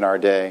relationship in our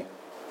day.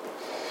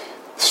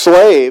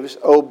 "Slaves,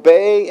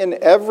 obey in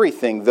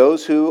everything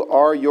those who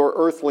are your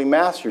earthly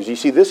masters." You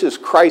see, this is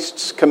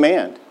Christ's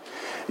command.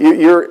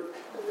 Your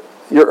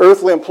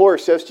earthly employer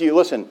says to you,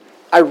 "Listen,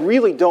 I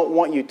really don't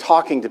want you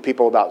talking to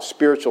people about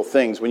spiritual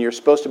things when you're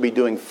supposed to be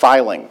doing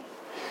filing,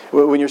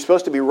 when you're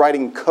supposed to be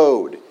writing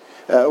code,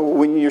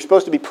 when you're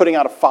supposed to be putting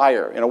out a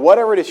fire,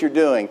 whatever it is you're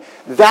doing.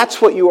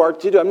 That's what you are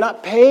to do. I'm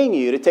not paying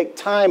you to take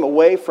time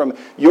away from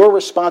your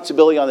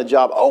responsibility on the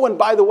job. Oh, and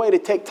by the way, to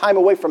take time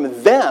away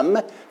from them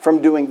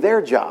from doing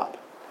their job.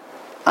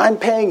 I'm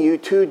paying you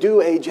to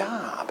do a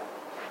job.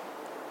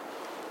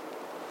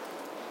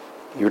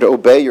 You're to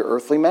obey your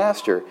earthly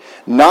master,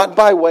 not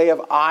by way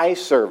of eye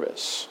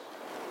service,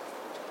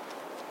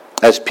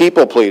 as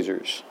people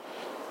pleasers.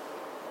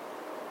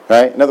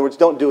 Right? In other words,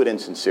 don't do it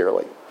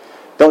insincerely.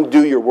 Don't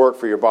do your work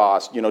for your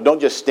boss. Don't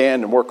just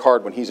stand and work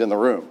hard when he's in the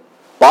room.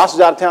 Boss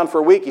is out of town for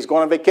a week. He's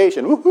going on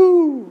vacation.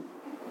 Woohoo!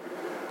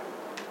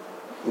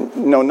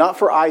 No, not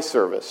for eye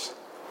service.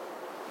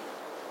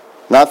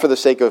 Not for the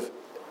sake of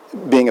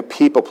being a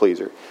people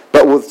pleaser,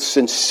 but with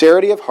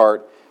sincerity of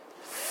heart,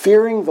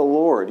 fearing the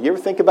Lord. You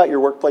ever think about your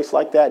workplace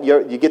like that?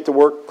 You get to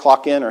work,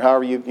 clock in, or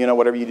however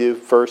whatever you do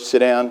first, sit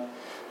down,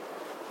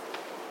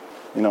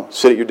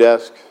 sit at your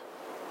desk,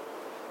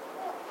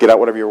 get out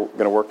whatever you're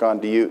going to work on.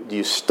 Do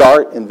you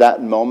start in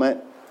that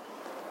moment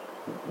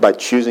by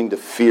choosing to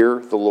fear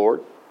the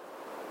Lord?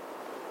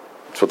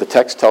 That's what the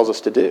text tells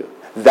us to do.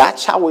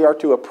 That's how we are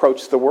to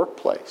approach the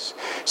workplace.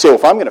 So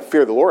if I'm going to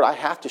fear the Lord, I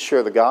have to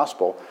share the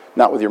gospel.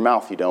 Not with your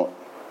mouth, you don't.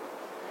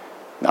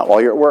 Not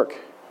while you're at work.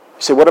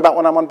 You say, what about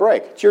when I'm on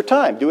break? It's your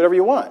time. Do whatever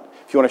you want.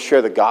 If you want to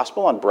share the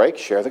gospel on break,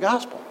 share the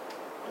gospel.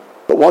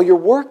 But while you're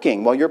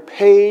working, while you're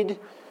paid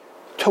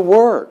to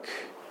work,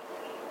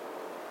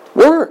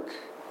 work.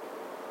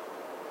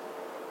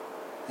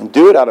 And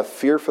do it out of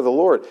fear for the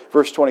Lord.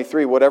 Verse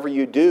 23, whatever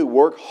you do,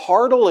 work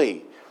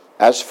heartily,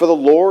 as for the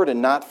Lord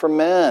and not for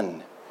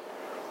men,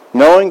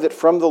 knowing that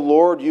from the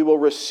Lord you will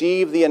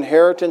receive the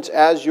inheritance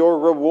as your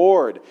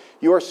reward.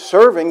 You are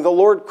serving the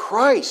Lord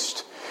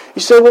Christ.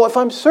 You say, well, if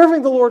I'm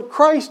serving the Lord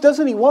Christ,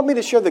 doesn't He want me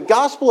to share the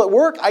gospel at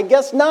work? I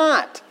guess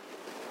not.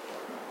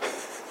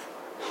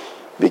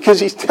 Because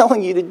He's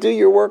telling you to do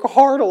your work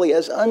heartily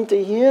as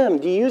unto Him.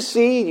 Do you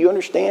see? Do you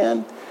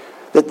understand?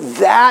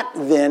 That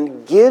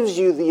then gives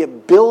you the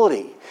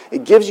ability.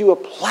 It gives you a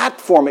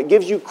platform. It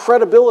gives you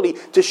credibility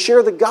to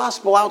share the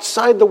gospel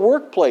outside the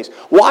workplace.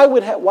 Why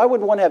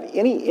would one have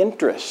any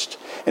interest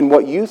in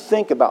what you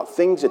think about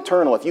things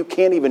eternal if you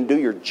can't even do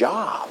your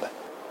job?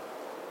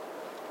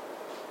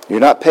 You're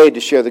not paid to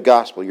share the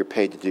gospel. You're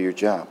paid to do your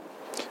job.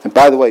 And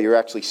by the way, you're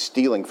actually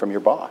stealing from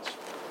your boss.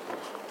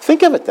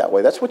 Think of it that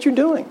way. That's what you're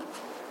doing.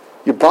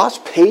 Your boss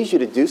pays you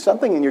to do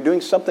something and you're doing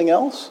something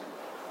else.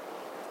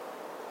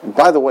 And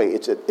by the way,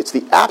 it's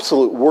the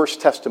absolute worst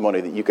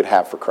testimony that you could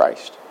have for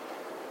Christ.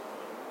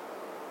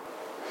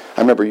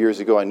 I remember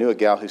years ago I knew a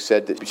gal who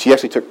said that she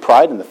actually took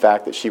pride in the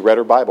fact that she read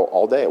her Bible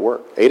all day at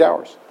work. 8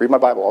 hours. Read my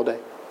Bible all day.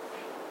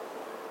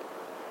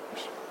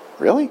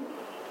 Really?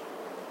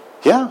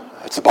 Yeah,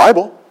 it's the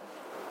Bible.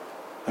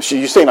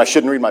 You saying I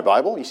shouldn't read my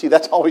Bible? You see,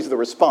 that's always the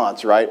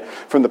response, right?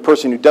 From the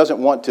person who doesn't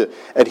want to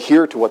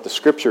adhere to what the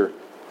Scripture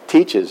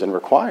teaches and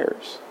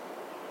requires.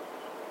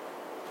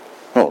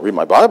 Oh, read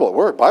my Bible at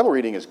work. Bible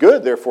reading is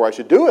good, therefore I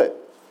should do it.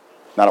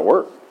 Not at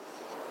work.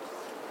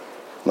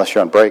 Unless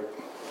you're on break.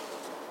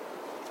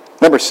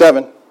 Number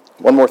 7,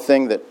 one more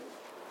thing that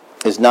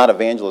is not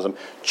evangelism.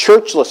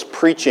 Churchless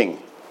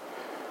preaching.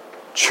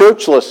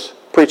 Churchless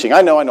preaching.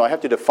 I know. I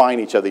have to define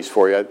each of these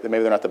for you.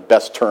 Maybe they're not the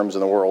best terms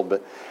in the world,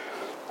 but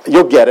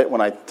you'll get it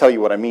when I tell you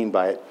what I mean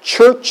by it.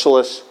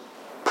 Churchless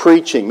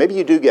preaching. Maybe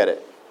you do get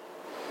it.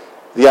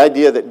 The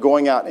idea that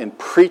going out and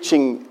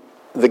preaching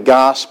the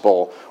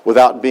gospel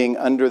without being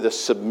under the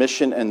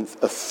submission and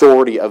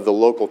authority of the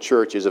local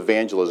church is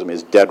evangelism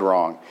is dead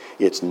wrong.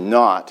 It's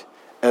not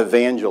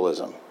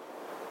evangelism.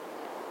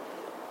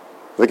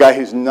 The guy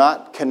who's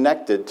not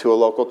connected to a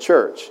local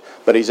church,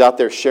 but he's out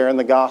there sharing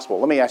the gospel.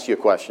 Let me ask you a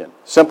question.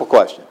 Simple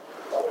question.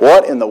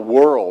 What in the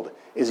world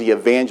is he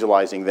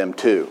evangelizing them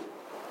to?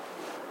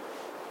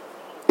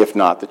 If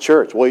not the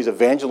church. Well, he's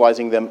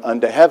evangelizing them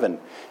unto heaven.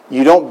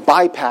 You don't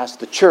bypass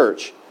the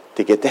church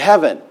to get to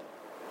heaven.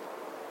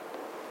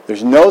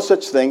 There's no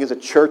such thing as a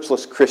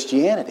churchless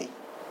Christianity.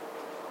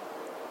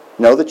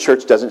 No, the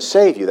church doesn't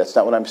save you. That's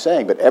not what I'm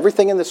saying. But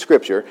everything in the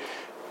Scripture,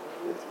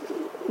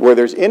 where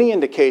there's any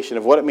indication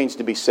of what it means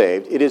to be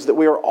saved, it is that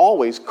we are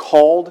always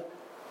called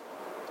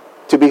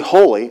to be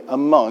holy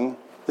among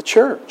the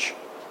church.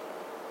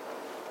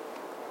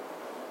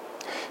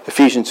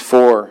 Ephesians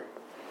 4,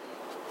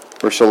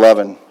 verse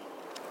 11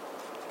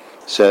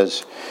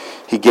 says,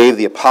 He gave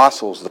the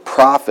apostles, the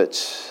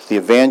prophets, the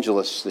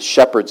evangelists, the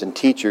shepherds and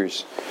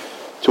teachers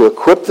to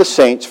equip the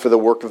saints for the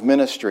work of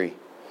ministry,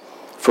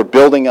 for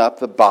building up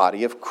the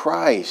body of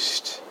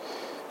Christ,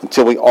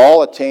 until we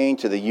all attain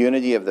to the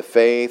unity of the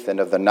faith and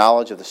of the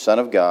knowledge of the Son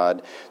of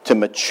God, to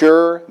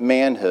mature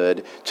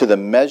manhood, to the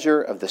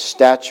measure of the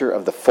stature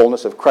of the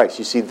fullness of Christ.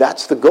 You see,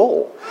 that's the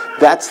goal.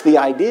 That's the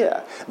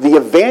idea. The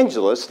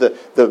evangelist,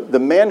 the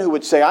man who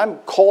would say, I'm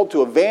called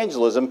to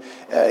evangelism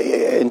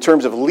in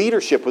terms of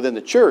leadership within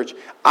the church,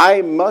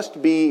 I must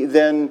be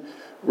then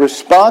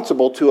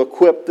responsible to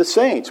equip the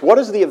saints. What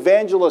does the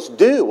evangelist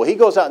do? Well, he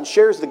goes out and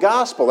shares the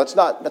gospel. That's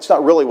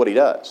not really what he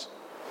does.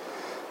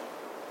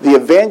 The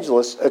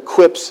evangelist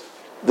equips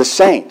the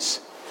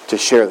saints to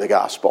share the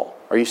gospel.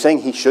 Are you saying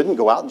he shouldn't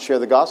go out and share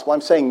the gospel?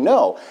 I'm saying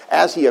no.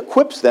 As he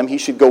equips them, he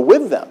should go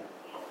with them.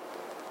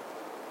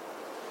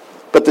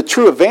 But the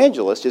true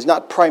evangelist is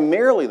not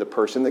primarily the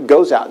person that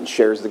goes out and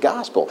shares the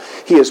gospel.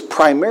 He is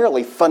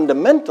primarily,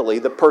 fundamentally,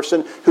 the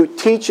person who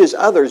teaches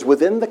others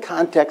within the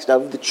context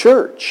of the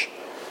church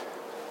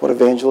what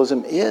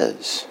evangelism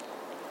is.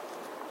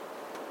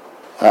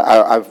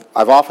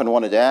 I've often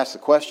wanted to ask the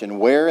question,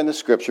 where in the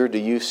Scripture do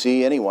you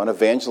see anyone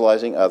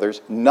evangelizing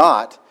others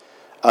not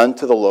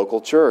unto the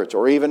local church,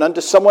 or even unto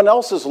someone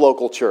else's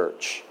local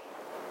church?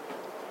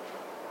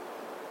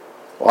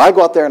 Well, I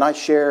go out there and I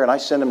share and I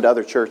send them to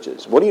other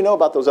churches. What do you know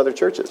about those other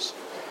churches?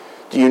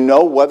 Do you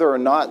know whether or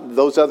not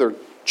those other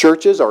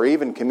churches are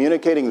even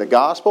communicating the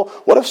gospel?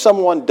 What if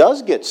someone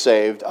does get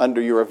saved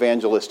under your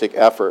evangelistic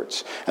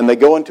efforts and they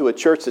go into a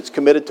church that's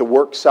committed to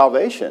work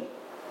salvation?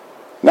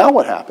 Now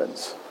what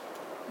happens?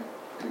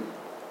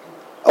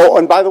 Oh,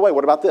 and by the way,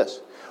 what about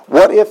this?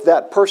 What if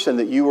that person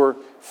that you were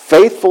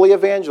faithfully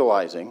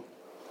evangelizing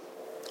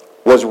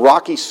was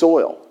rocky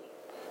soil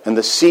and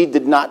the seed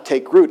did not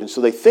take root, and so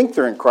they think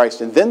they're in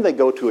Christ, and then they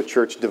go to a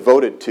church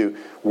devoted to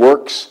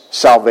works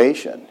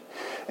salvation?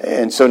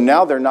 And so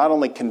now they're not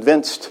only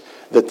convinced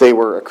that they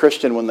were a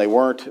Christian when they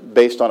weren't,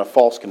 based on a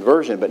false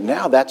conversion, but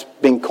now that's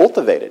being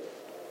cultivated.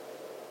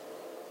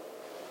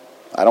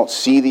 I don't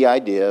see the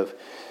idea of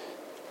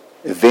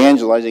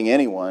evangelizing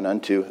anyone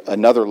unto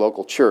another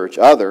local church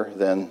other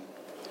than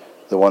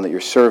the one that you're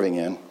serving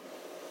in.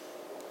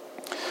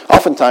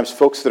 Oftentimes,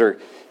 folks that are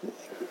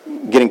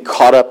getting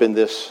caught up in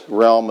this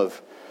realm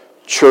of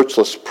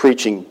churchless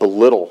preaching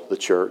belittle the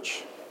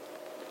church.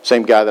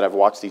 Same guy that I've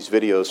watched these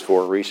videos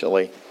for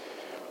recently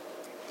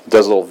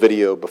does a little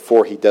video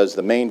before he does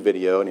the main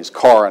video in his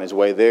car on his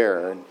way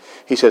there. And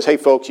he says, hey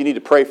folks, you need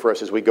to pray for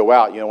us as we go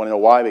out. You want to know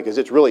why? Because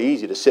it's really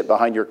easy to sit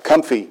behind your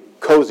comfy,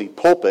 cozy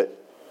pulpit.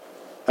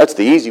 That's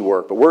the easy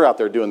work, but we're out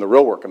there doing the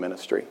real work of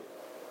ministry.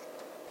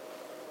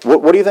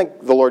 What do you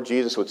think the Lord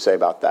Jesus would say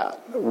about that?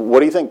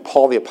 What do you think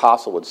Paul the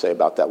Apostle would say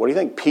about that? What do you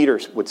think Peter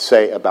would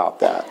say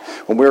about that?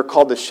 When we are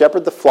called to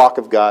shepherd the flock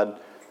of God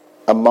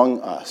among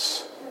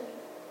us.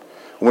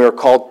 When we are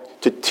called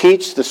to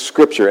teach the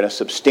Scripture in a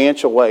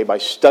substantial way by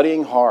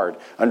studying hard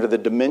under the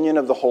dominion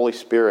of the Holy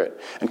Spirit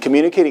and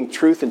communicating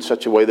truth in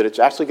such a way that it's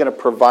actually going to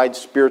provide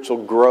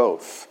spiritual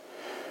growth.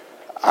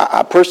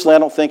 Personally, I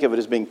don't think of it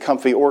as being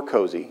comfy or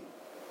cozy.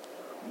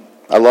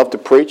 I love to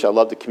preach, I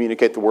love to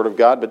communicate the Word of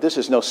God, but this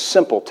is no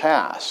simple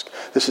task.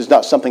 This is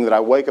not something that I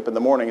wake up in the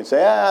morning and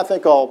say, I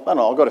think I'll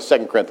go to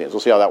 2 Corinthians.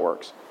 We'll see how that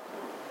works.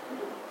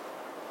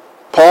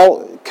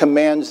 Paul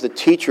commands the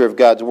teacher of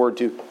God's Word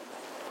to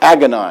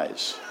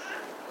agonize.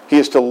 He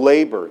is to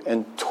labor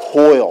and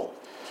toil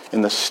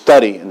in the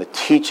study and the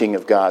teaching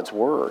of God's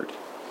Word.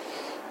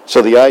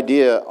 So the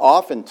idea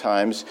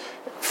oftentimes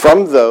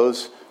from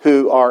those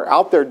who are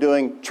out there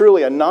doing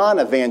truly a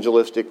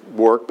non-evangelistic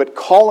work, but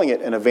calling it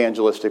an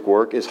evangelistic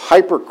work, is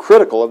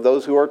hypercritical of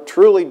those who are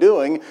truly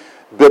doing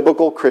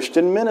biblical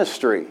Christian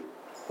ministry.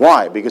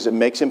 Why? Because it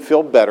makes him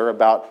feel better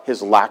about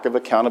his lack of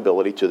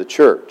accountability to the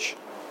church.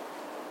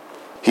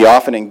 He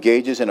often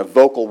engages in a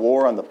vocal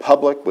war on the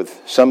public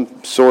with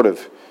some sort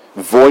of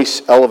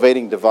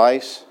voice-elevating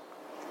device.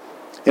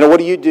 You know, what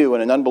do you do when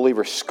an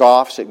unbeliever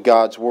scoffs at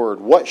God's Word?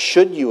 What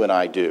should you and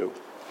I do?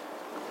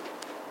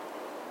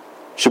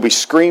 Should we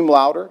scream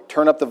louder,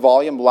 turn up the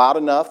volume loud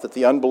enough that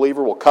the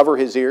unbeliever will cover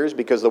his ears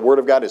because the Word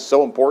of God is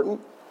so important?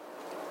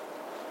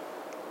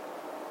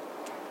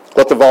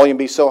 Let the volume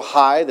be so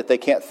high that they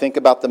can't think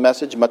about the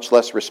message, much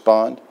less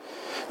respond?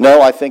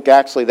 No, I think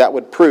actually that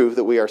would prove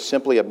that we are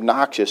simply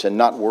obnoxious and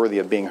not worthy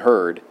of being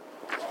heard.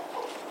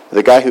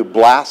 The guy who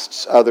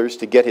blasts others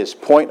to get his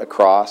point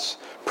across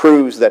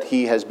proves that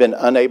he has been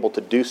unable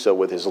to do so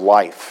with his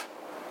life.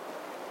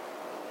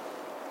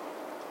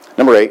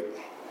 Number 8.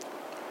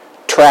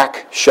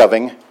 Track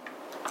shoving.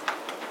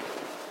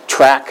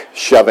 Track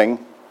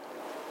shoving.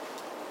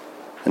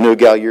 I knew a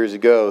gal years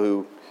ago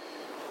who,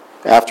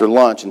 after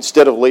lunch,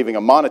 instead of leaving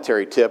a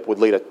monetary tip, would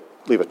leave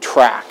a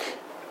track.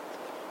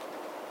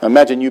 Now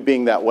imagine you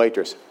being that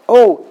waitress.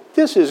 Oh,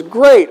 this is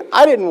great.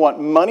 I didn't want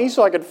money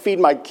so I could feed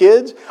my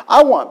kids.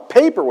 I want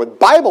paper with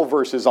Bible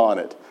verses on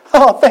it.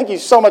 Oh, thank you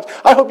so much.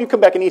 I hope you come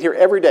back and eat here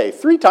every day,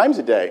 3 times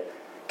a day,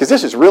 because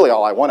this is really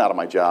all I want out of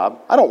my job.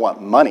 I don't want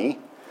money.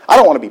 I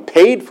don't want to be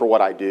paid for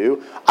what I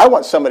do. I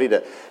want somebody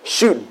to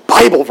shoot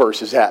Bible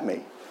verses at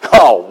me.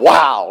 Oh,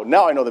 wow.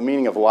 Now I know the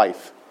meaning of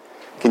life.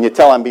 Can you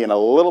tell I'm being a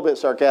little bit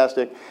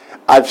sarcastic?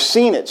 I've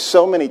seen it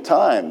so many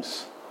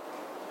times.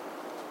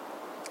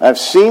 I've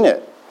seen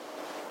it.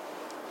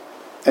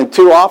 And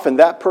too often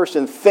that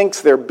person thinks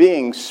they're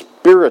being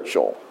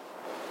spiritual.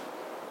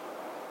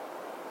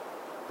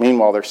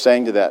 Meanwhile, they're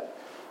saying to that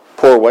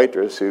poor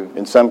waitress, who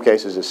in some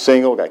cases is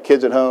single, got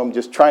kids at home,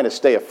 just trying to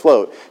stay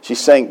afloat, she's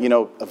saying,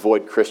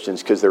 avoid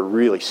Christians because they're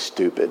really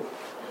stupid.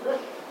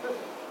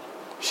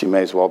 She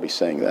may as well be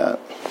saying that.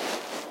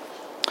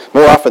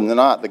 More often than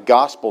not, the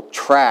gospel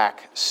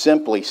tract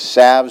simply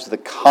salves the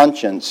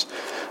conscience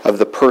of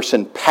the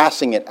person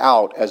passing it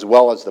out as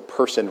well as the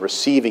person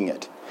receiving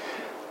it.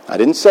 I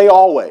didn't say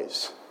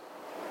always,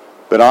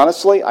 but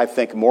honestly, I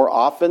think more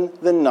often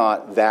than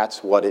not,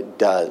 that's what it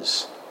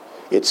does.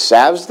 It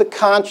salves the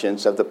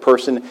conscience of the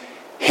person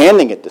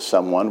handing it to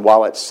someone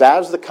while it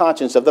salves the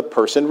conscience of the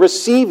person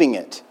receiving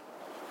it.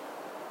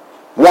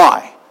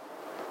 Why?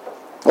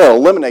 Well, it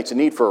eliminates a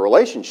need for a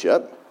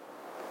relationship.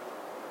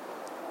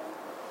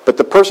 But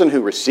the person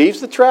who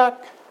receives the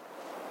tract,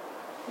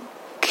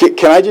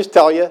 can I just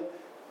tell you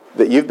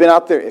that you've been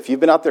out there, if you've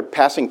been out there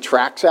passing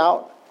tracts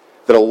out,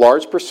 that a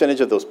large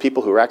percentage of those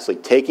people who are actually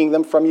taking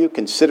them from you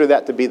consider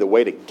that to be the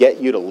way to get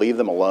you to leave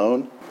them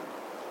alone?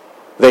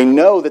 They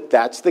know that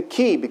that's the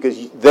key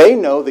because they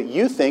know that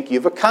you think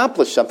you've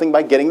accomplished something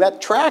by getting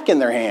that tract in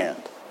their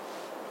hand.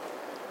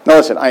 Now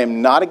listen, I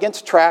am not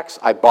against tracts.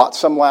 I bought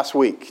some last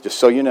week, just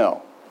so you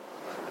know.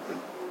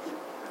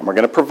 And we're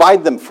going to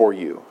provide them for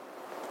you.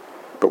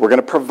 But we're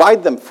going to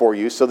provide them for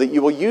you so that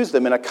you will use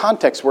them in a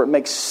context where it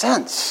makes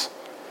sense.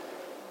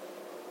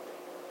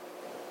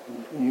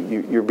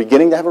 You're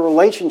beginning to have a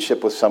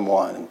relationship with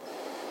someone.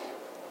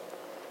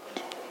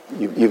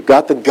 You've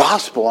got the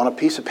gospel on a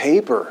piece of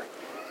paper.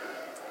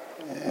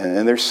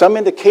 And there's some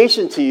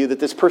indication to you that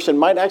this person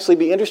might actually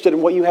be interested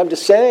in what you have to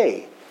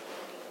say.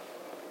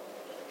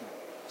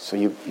 So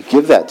you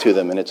give that to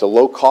them, and it's a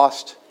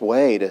low-cost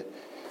way to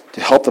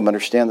help them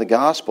understand the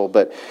gospel.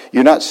 But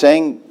you're not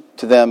saying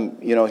to them,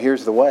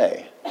 here's the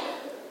way.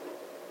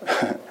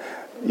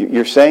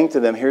 You're saying to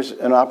them, here's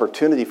an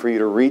opportunity for you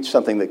to reach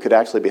something that could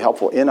actually be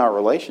helpful in our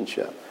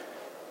relationship.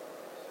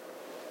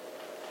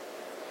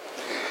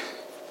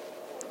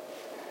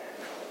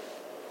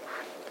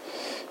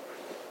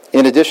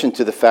 In addition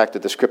to the fact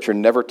that the Scripture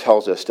never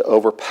tells us to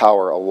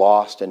overpower a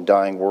lost and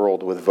dying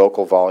world with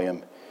vocal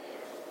volume,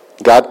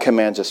 God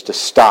commands us to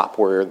stop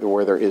where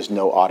there is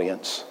no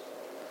audience.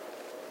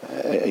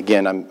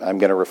 Again, I'm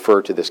going to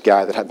refer to this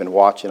guy that I've been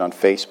watching on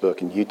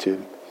Facebook and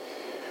YouTube.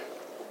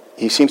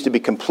 He seems to be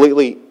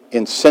completely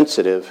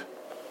insensitive,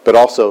 but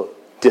also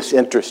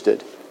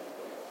disinterested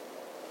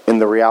in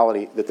the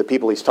reality that the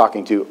people he's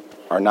talking to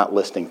are not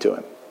listening to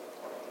him.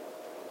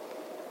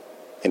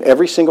 In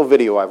every single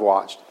video I've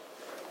watched,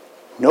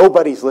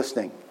 nobody's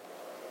listening.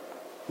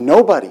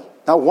 Nobody.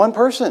 Not one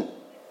person.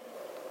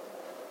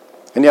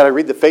 And yet I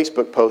read the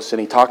Facebook posts and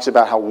he talks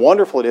about how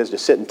wonderful it is to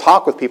sit and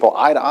talk with people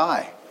eye to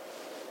eye.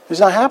 It's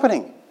not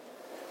happening.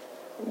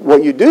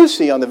 What you do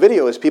see on the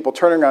video is people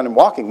turning around and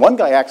walking. One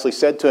guy actually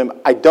said to him,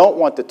 "I don't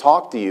want to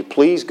talk to you.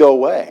 Please go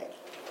away."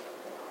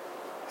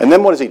 And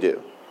then what does he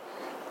do?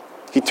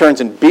 He turns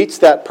and beats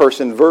that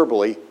person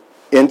verbally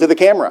into the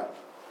camera,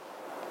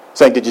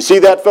 saying, "Did you see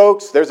that,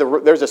 folks? There's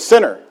a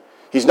sinner.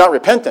 He's not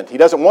repentant. He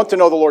doesn't want to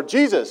know the Lord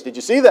Jesus. Did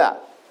you see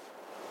that?"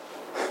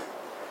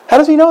 How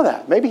does he know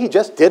that? Maybe he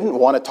just didn't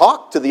want to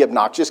talk to the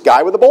obnoxious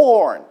guy with the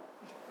bullhorn.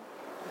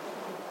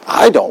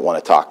 I don't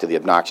want to talk to the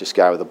obnoxious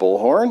guy with the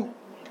bullhorn.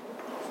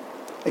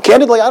 And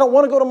candidly, I don't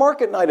want to go to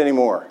market night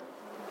anymore.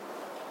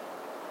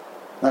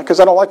 Not because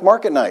I don't like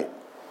market night.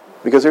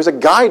 Because there's a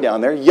guy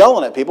down there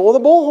yelling at people with a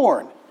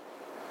bullhorn.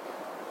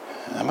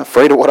 I'm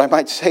afraid of what I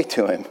might say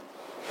to him.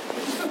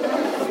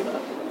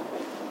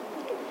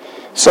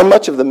 So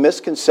much of the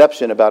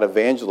misconception about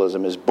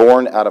evangelism is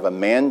born out of a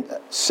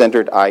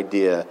man-centered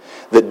idea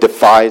that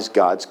defies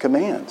God's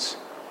commands.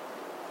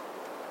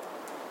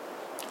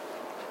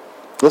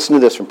 Listen to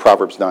this from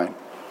Proverbs 9.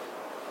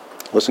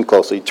 Listen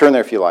closely. Turn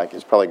there if you like.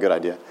 It's probably a good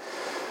idea.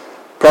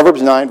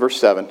 Proverbs 9, verse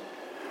 7.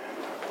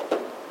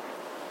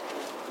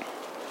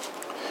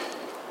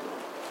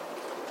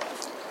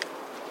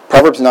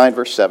 Proverbs 9,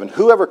 verse 7.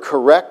 Whoever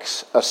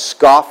corrects a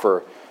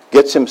scoffer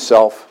gets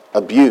himself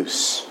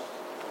abuse,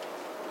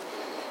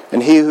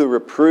 and he who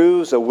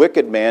reproves a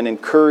wicked man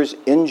incurs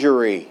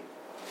injury.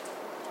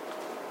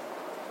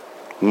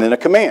 And then a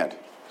command.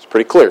 It's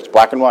pretty clear. It's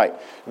black and white.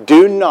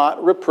 Do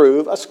not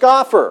reprove a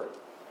scoffer.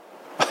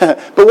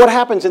 But what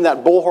happens in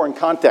that bullhorn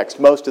context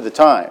most of the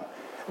time?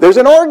 There's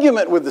an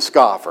argument with the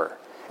scoffer.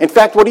 In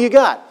fact, what do you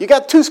got? You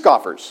got two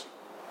scoffers.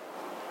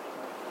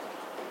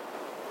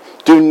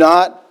 Do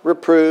not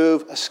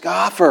reprove a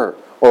scoffer.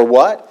 Or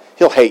what?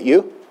 He'll hate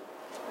you.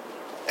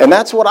 And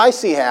that's what I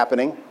see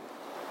happening.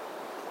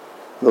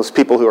 Those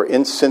people who are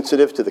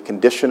insensitive to the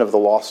condition of the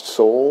lost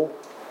soul,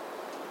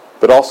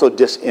 but also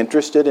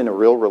disinterested in a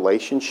real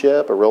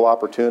relationship, a real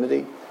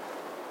opportunity.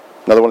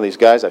 Another one of these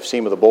guys I've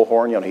seen with a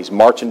bullhorn, he's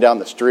marching down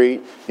the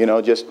street,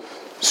 just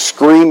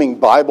screaming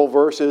Bible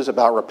verses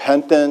about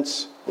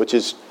repentance, which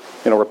is,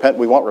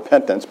 we want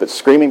repentance, but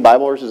screaming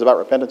Bible verses about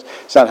repentance,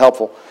 it's not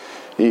helpful.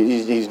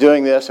 He's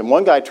doing this, and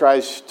one guy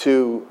tries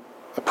to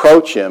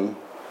approach him,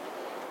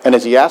 and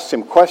as he asks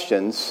him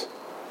questions,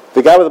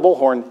 the guy with the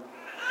bullhorn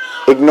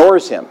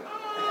ignores him.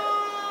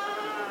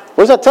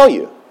 What does that tell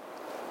you?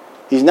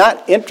 He's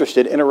not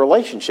interested in a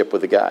relationship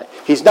with the guy.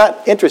 He's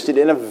not interested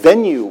in a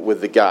venue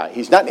with the guy.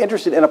 He's not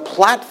interested in a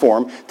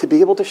platform to be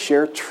able to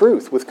share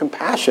truth with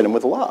compassion and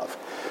with love.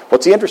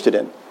 What's he interested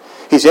in?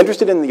 He's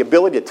interested in the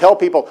ability to tell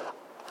people,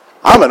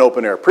 I'm an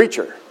open-air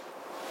preacher.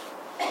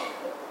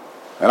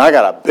 And I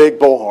got a big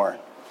bullhorn.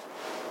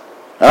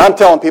 And I'm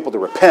telling people to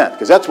repent,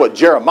 because that's what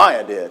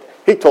Jeremiah did.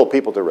 He told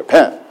people to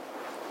repent.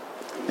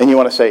 And you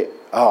want to say,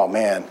 oh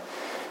man,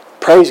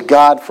 praise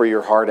God for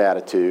your heart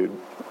attitude.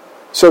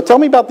 So tell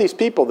me about these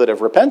people that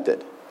have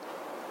repented.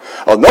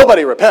 Well,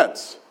 nobody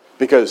repents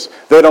because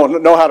they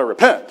don't know how to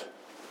repent.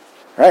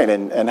 Right?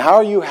 And how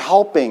are you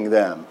helping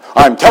them?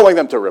 I'm telling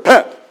them to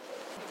repent.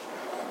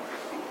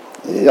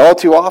 All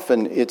too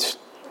often, it's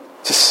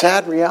a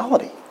sad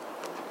reality.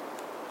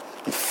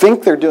 You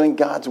think they're doing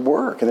God's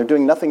work, and they're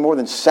doing nothing more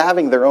than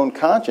salving their own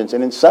conscience,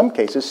 and in some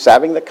cases,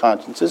 salving the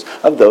consciences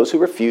of those who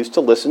refuse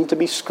to listen to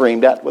be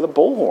screamed at with a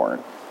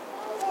bullhorn.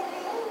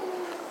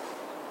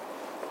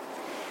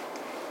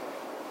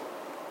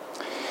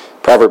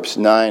 Proverbs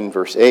 9,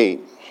 verse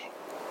 8.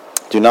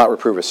 Do not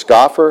reprove a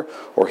scoffer,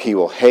 or he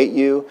will hate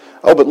you.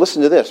 Oh, but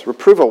listen to this.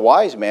 Reprove a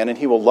wise man, and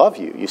he will love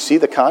you. You see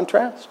the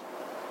contrast?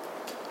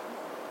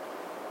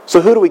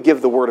 So who do we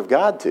give the word of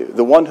God to?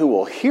 The one who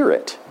will hear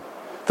it.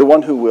 The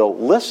one who will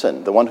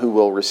listen, the one who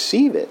will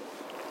receive it.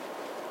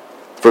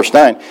 Verse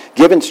 9,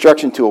 give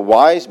instruction to a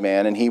wise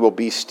man, and he will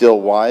be still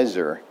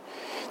wiser.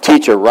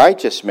 Teach a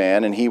righteous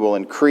man, and he will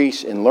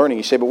increase in learning.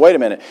 You say, but wait a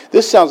minute,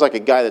 this sounds like a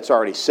guy that's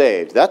already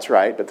saved. That's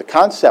right, but the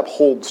concept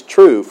holds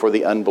true for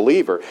the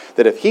unbeliever,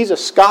 that if he's a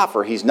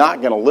scoffer, he's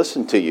not going to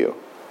listen to you.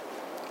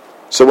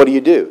 So what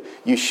do?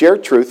 You share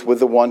truth with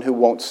the one who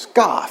won't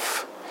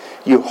scoff.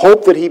 You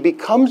hope that he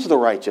becomes the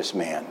righteous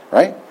man,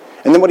 right?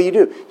 And then what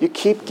do? You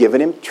keep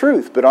giving him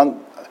truth. But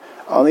on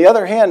the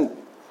other hand,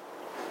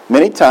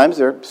 many times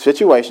there are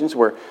situations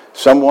where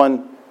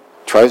someone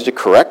tries to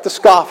correct the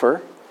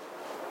scoffer,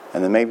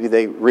 and then maybe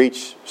they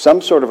reach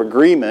some sort of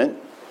agreement.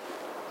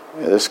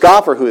 The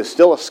scoffer, who is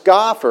still a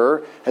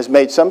scoffer, has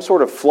made some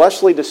sort of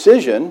fleshly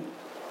decision,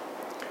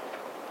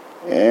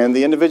 and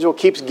the individual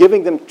keeps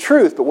giving them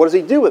truth, but what does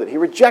he do with it? He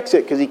rejects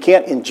it because he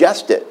can't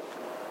ingest it.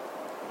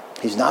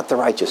 He's not the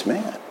righteous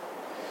man.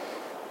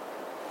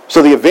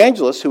 So the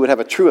evangelist, who would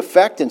have a true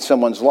effect in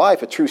someone's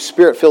life, a true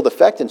spirit-filled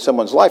effect in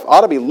someone's life,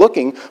 ought to be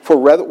looking for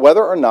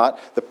whether or not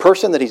the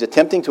person that he's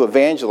attempting to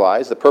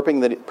evangelize, the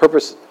person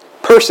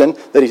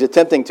that he's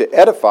attempting to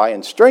edify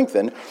and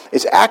strengthen,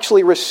 is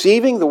actually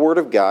receiving the Word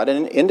of God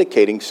and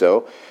indicating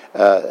so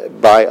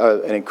by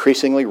an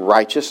increasingly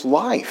righteous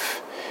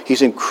life.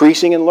 He's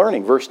increasing in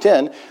learning. Verse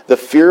 10, the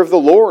fear of the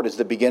Lord is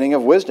the beginning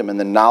of wisdom, and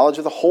the knowledge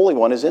of the Holy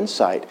One is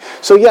insight.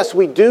 So yes,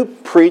 we do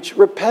preach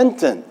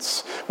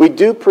repentance. We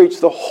do preach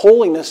the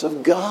holiness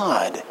of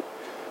God.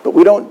 But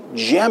we don't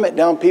jam it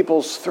down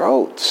people's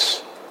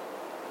throats.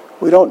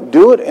 We don't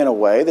do it in a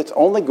way that's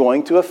only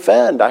going to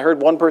offend. I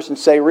heard one person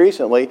say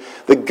recently,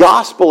 the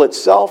gospel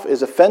itself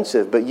is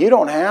offensive, but you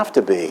don't have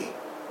to be.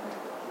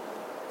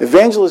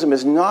 Evangelism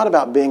is not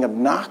about being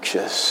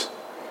obnoxious.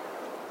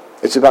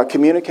 It's about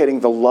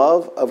communicating the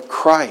love of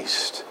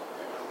Christ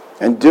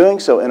and doing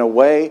so in a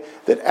way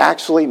that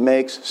actually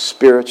makes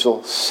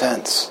spiritual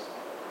sense.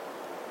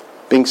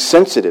 Being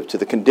sensitive to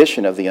the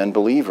condition of the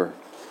unbeliever.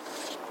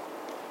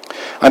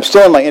 I'm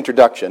still in my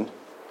introduction.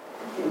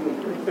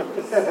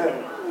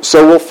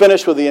 So we'll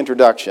finish with the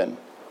introduction,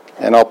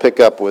 and I'll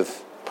pick up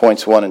with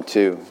points 1 and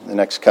 2 the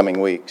next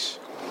coming weeks.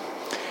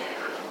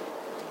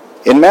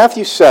 In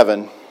Matthew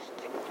 7,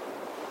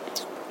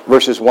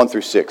 verses 1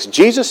 through 6,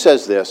 Jesus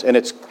says this, and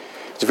it's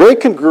very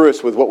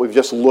congruous with what we've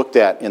just looked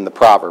at in the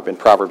proverb, in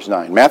Proverbs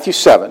 9. Matthew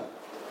 7,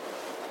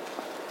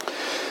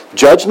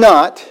 judge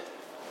not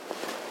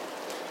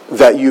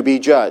that you be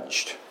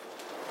judged.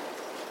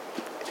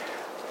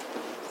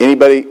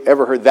 Anybody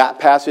ever heard that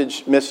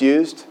passage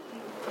misused?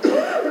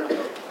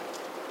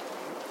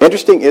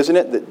 Interesting, isn't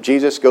it, that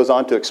Jesus goes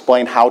on to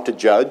explain how to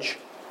judge?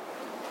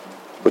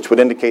 Which would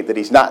indicate that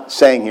he's not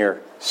saying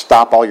here,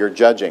 stop all your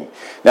judging.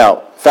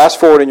 Now, fast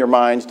forward in your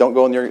minds, don't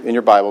go in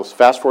your Bibles,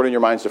 fast forward in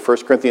your minds to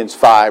 1 Corinthians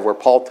 5, where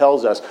Paul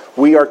tells us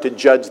we are to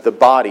judge the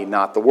body,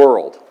 not the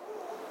world.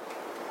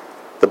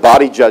 The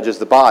body judges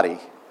the body.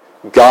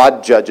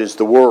 God judges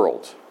the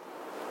world.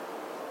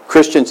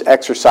 Christians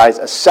exercise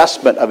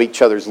assessment of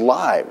each other's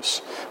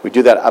lives. We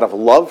do that out of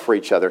love for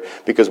each other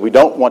because we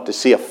don't want to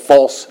see a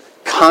false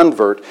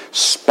convert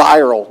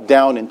spiral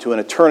down into an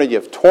eternity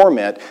of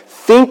torment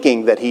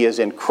thinking that he is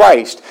in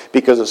Christ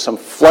because of some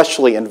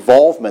fleshly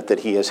involvement that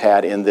he has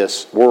had in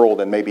this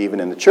world and maybe even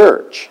in the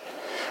church.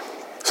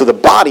 So the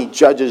body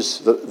judges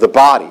the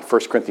body,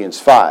 1 Corinthians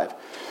 5.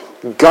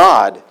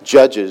 God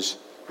judges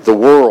the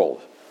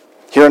world.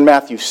 Here in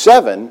Matthew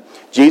 7,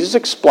 Jesus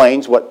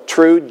explains what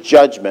true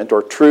judgment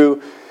or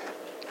true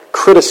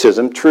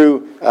criticism,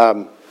 true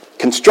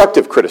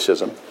constructive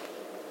criticism,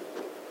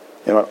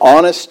 an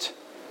honest,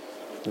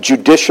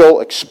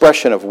 judicial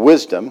expression of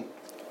wisdom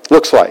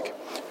looks like.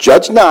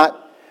 Judge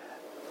not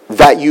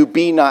that you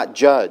be not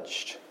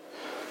judged.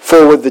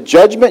 For with the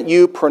judgment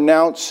you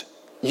pronounce,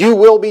 you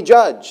will be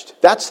judged.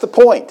 That's the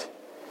point.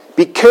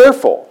 Be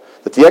careful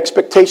that the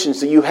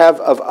expectations that you have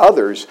of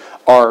others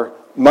are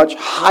much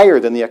higher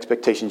than the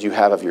expectations you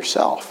have of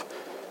yourself.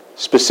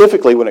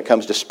 Specifically when it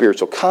comes to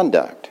spiritual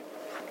conduct.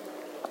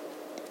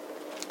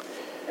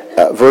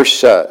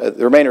 The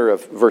remainder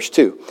of verse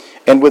 2.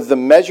 And with the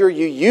measure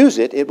you use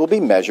it, it will be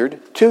measured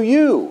to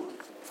you.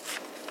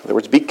 In other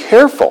words, be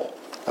careful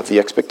of the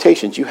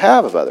expectations you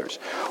have of others.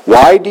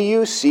 Why do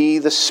you see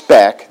the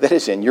speck that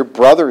is in your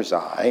brother's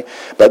eye,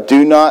 but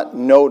do not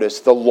notice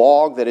the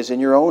log that is in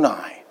your own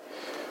eye?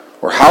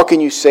 Or how can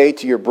you say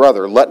to your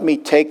brother, let me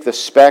take the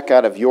speck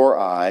out of your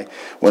eye,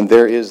 when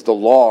there is the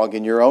log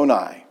in your own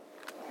eye?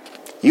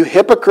 You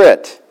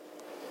hypocrite!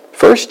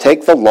 First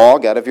take the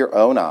log out of your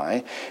own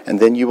eye, and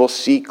then you will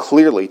see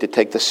clearly to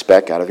take the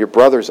speck out of your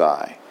brother's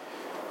eye.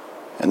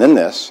 And then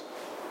this,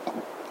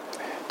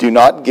 do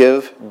not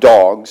give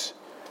dogs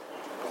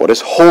what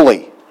is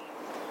holy,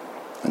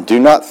 and do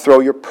not throw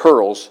your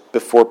pearls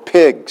before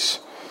pigs,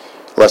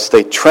 lest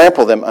they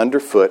trample them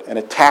underfoot and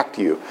attack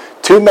you.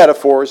 Two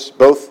metaphors,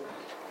 both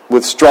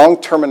with strong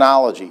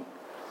terminology,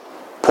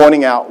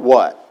 pointing out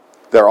what?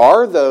 There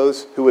are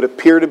those who would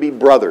appear to be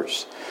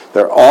brothers.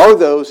 There are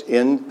those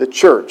in the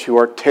church who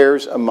are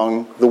tares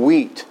among the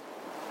wheat.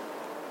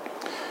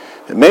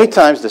 And many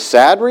times the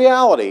sad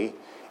reality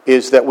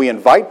is that we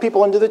invite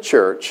people into the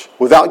church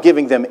without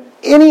giving them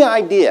any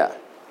idea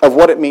of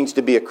what it means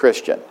to be a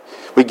Christian.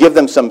 We give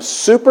them some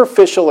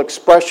superficial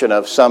expression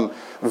of some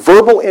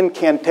verbal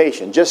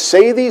incantation. Just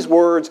say these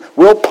words,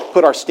 we'll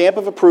put our stamp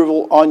of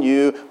approval on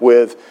you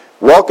with,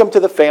 welcome to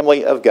the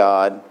family of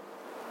God.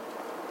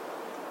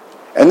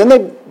 And then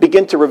they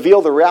begin to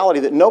reveal the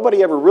reality that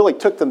nobody ever really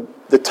took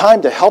the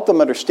time to help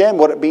them understand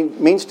what it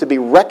means to be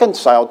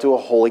reconciled to a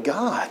holy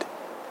God.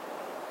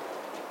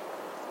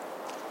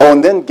 Oh,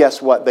 and then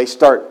guess what? They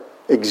start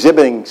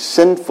exhibiting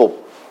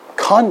sinful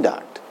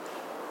conduct.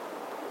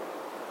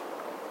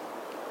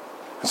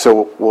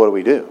 So what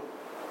do?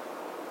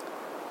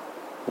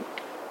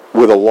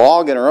 With a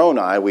log in our own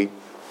eye, we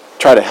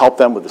try to help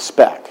them with the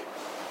speck.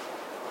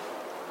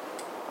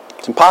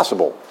 It's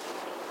impossible.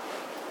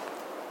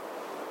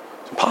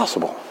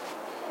 Impossible.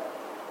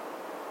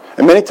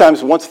 And many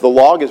times once the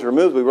log is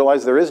removed, we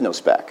realize there is no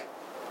speck.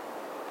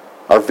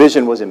 Our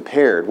vision was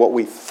impaired. What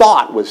we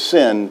thought was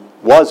sin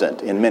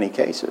wasn't in many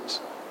cases.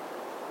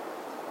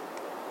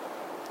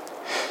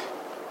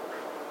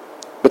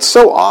 But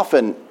so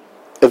often,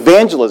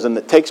 evangelism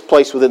that takes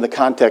place within the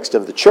context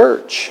of the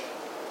church,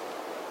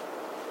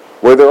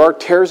 where there are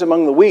tares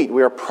among the wheat,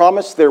 we are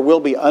promised there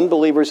will be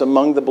unbelievers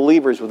among the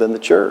believers within the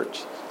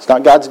church. It's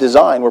not God's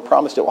design. We're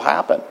promised it will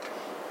happen.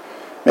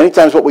 Many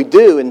times what we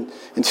do,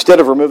 instead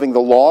of removing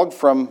the log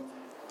from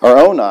our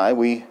own eye,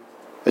 we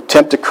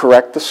attempt to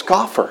correct the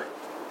scoffer.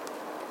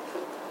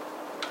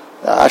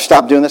 I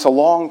stopped doing this a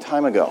long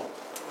time ago.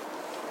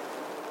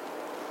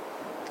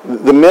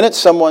 The minute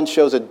someone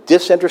shows a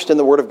disinterest in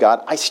the Word of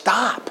God, I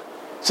stop.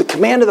 It's a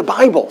command of the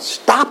Bible.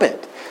 Stop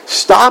it.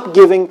 Stop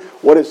giving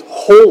what is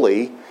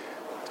holy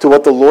to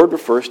what the Lord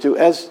refers to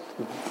as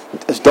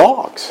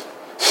dogs.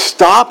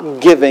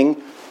 Stop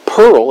giving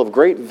pearl of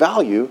great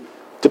value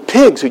to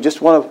pigs who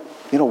just want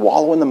to,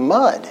 wallow in the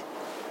mud.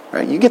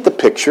 Right? You get the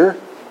picture.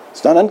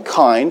 It's not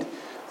unkind.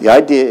 The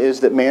idea is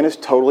that man is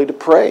totally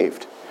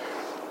depraved.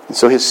 And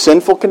so his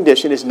sinful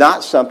condition is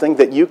not something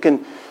that you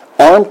can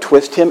arm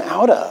twist him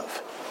out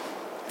of.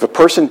 If a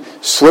person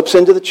slips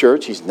into the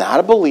church, he's not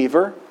a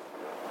believer.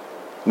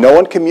 No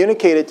one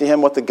communicated to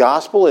him what the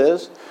gospel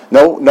is.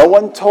 No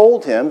one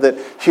told him that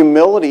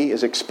humility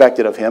is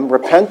expected of him,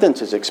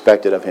 repentance is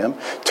expected of him,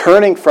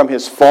 turning from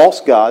his false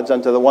gods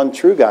unto the one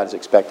true God is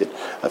expected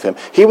of him.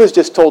 He was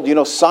just told,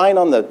 sign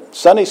on the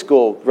Sunday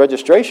school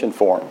registration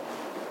form.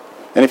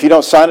 And if you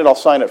don't sign it, I'll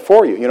sign it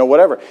for you,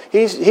 whatever.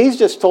 He's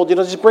just told,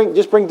 just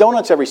bring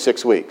donuts every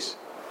 6 weeks.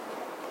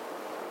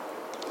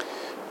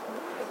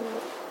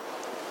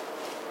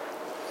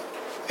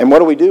 And what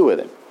do we do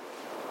with it?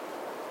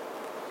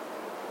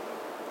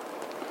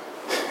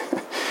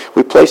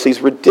 We place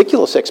these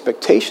ridiculous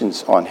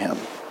expectations on him.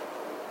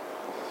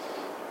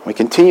 We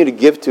continue to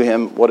give to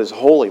him what is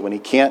holy when he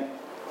can't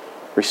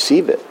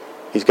receive it.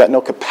 He's got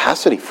no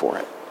capacity for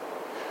it.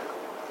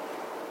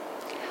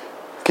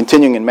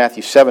 Continuing in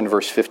Matthew 7,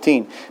 verse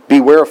 15,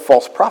 beware of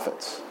false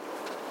prophets.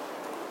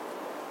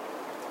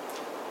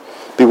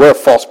 Beware of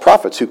false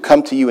prophets who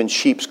come to you in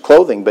sheep's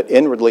clothing, but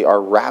inwardly are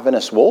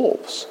ravenous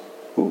wolves.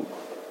 Ooh.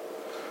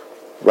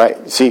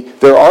 Right? See,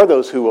 there are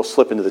those who will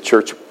slip into the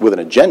church with an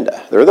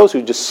agenda. There are those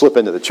who just slip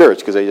into the church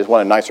because they just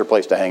want a nicer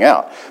place to hang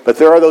out. But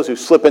there are those who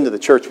slip into the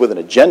church with an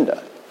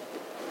agenda.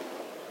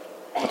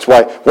 That's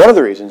why, one of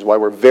the reasons why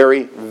we're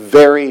very,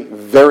 very,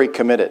 very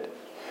committed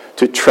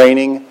to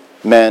training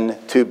men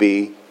to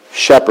be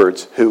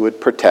shepherds who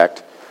would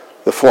protect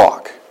the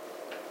flock.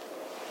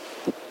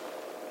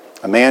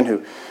 A man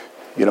who,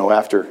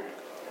 after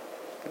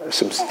a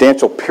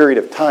substantial period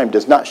of time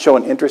does not show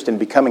an interest in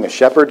becoming a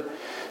shepherd,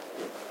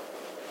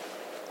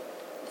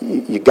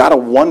 you got to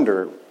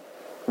wonder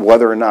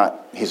whether or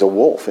not he's a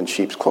wolf in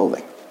sheep's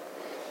clothing.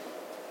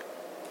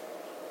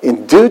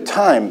 In due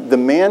time, the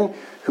man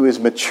who is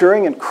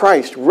maturing in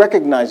Christ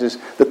recognizes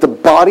that the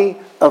body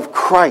of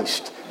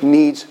Christ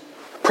needs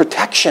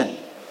protection.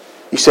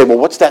 You say, well,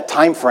 what's that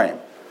time frame?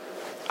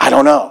 I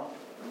don't know.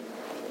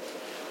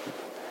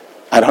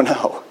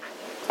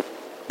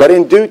 But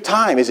in due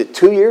time, is it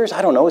 2 years?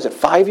 I don't know. Is it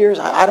 5 years?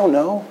 I don't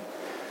know.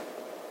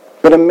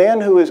 But a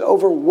man who is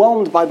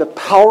overwhelmed by the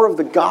power of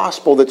the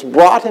gospel that's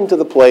brought him to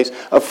the place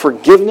of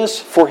forgiveness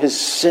for his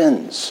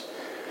sins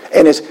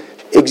and is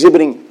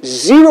exhibiting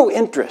zero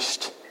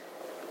interest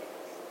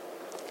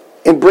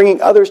in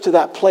bringing others to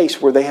that place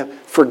where they have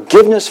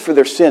forgiveness for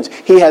their sins.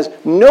 He has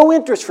no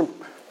interest from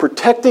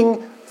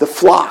protecting the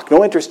flock,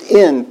 no interest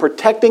in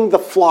protecting the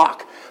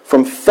flock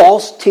from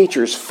false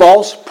teachers,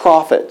 false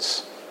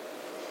prophets,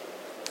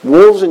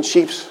 wolves in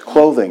sheep's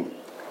clothing,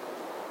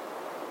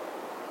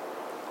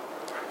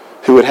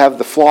 who would have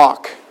the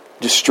flock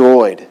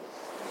destroyed.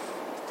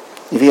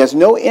 If he has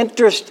no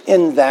interest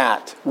in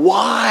that,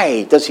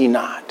 why does he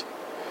not?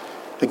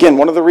 Again,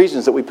 one of the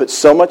reasons that we put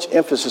so much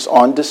emphasis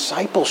on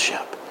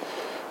discipleship.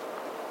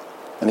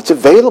 And it's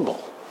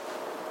available.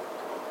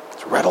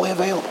 It's readily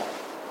available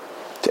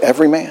to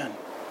every man.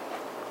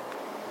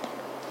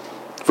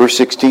 Verse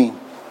 16.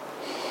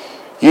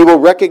 You will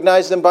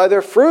recognize them by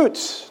their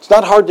fruits. It's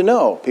not hard to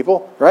know,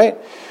 people, right?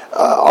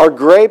 Are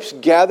grapes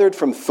gathered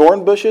from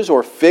thorn bushes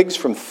or figs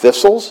from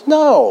thistles?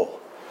 No.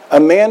 A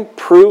man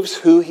proves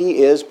who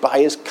he is by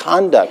his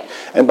conduct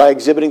and by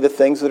exhibiting the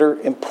things that are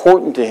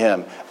important to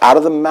him. Out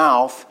of the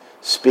mouth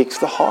speaks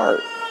the heart.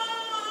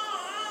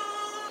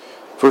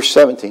 Verse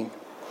 17.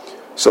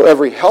 So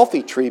every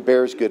healthy tree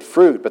bears good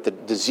fruit, but the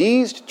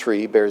diseased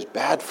tree bears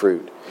bad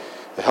fruit.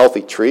 A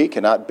healthy tree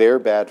cannot bear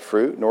bad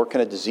fruit, nor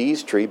can a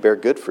diseased tree bear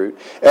good fruit.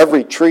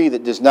 Every tree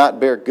that does not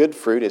bear good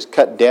fruit is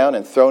cut down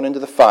and thrown into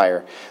the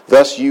fire.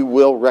 Thus you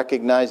will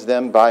recognize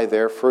them by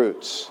their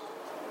fruits.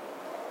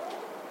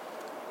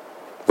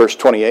 Verse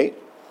 28.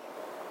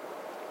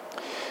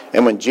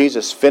 And when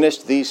Jesus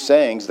finished these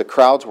sayings, the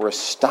crowds were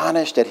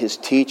astonished at his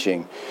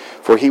teaching,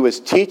 for he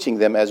was teaching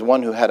them as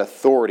one who had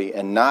authority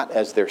and not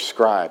as their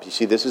scribes. You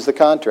see, this is the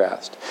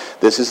contrast.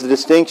 This is the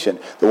distinction.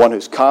 The one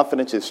whose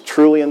confidence is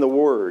truly in the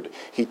Word,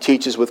 he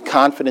teaches with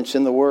confidence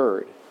in the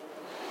Word.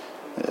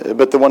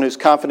 But the one whose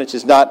confidence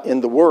is not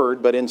in the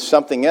Word, but in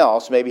something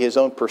else, maybe his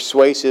own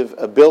persuasive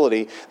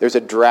ability, there's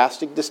a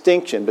drastic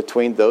distinction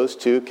between those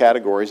two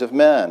categories of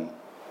men.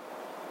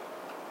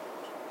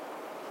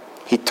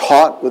 He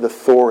taught with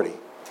authority.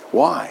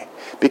 Why?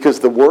 Because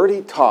the word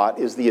he taught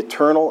is the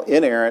eternal,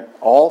 inerrant,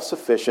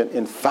 all-sufficient,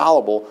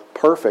 infallible,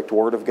 perfect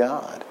Word of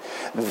God.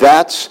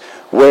 That's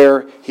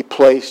where he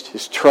placed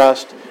his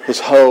trust, his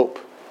hope.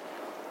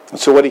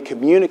 And so what he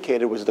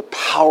communicated was the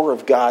power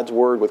of God's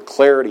Word with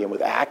clarity and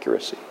with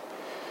accuracy.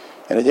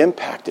 And it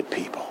impacted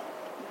people.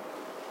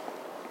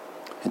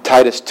 In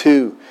Titus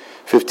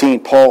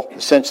 2:15, Paul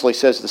essentially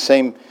says the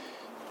same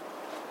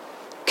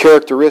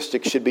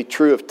characteristics should be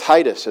true of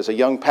Titus as a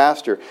young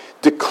pastor.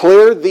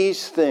 Declare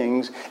these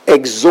things,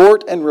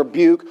 exhort and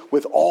rebuke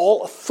with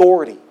all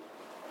authority.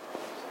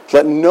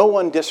 Let no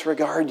one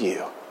disregard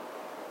you.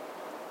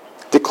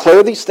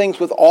 Declare these things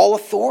with all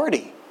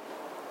authority.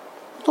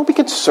 Don't be too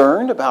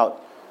concerned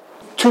about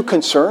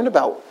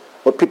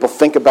what people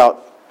think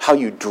about how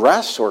you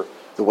dress or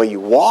the way you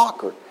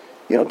walk, or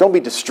don't be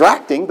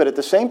distracting, but at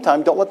the same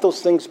time, don't let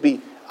those things be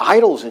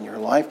idols in your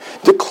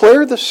life.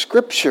 Declare the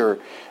Scripture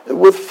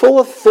with full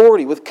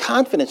authority, with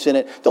confidence in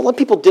it. Don't let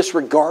people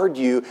disregard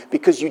you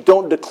because you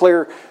don't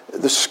declare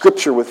the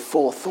Scripture with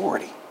full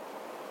authority.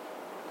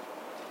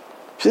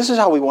 This is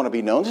how we want to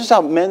be known. This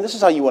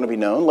is how you want to be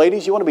known.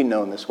 Ladies, you want to be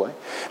known this way.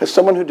 As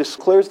someone who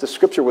declares the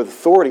Scripture with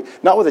authority,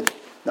 not with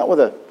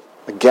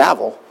a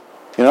gavel,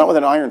 not with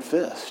an iron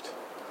fist,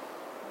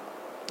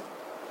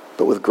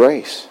 but with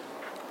grace.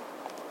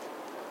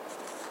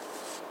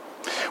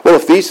 Well,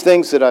 if these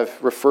things that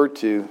I've referred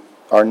to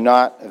are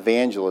not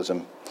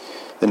evangelism,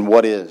 then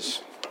what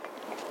is?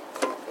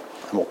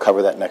 And we'll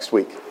cover that next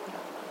week.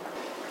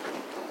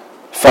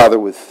 Father,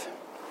 with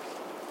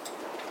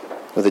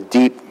a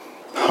deep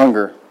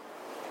hunger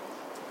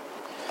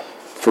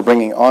for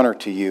bringing honor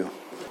to you,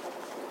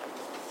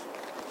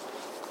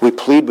 we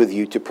plead with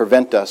you to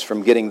prevent us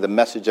from getting the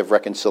message of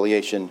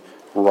reconciliation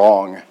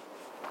wrong.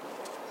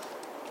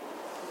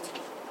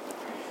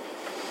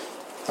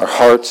 Our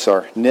hearts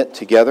are knit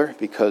together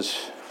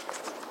because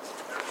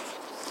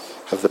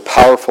of the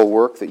powerful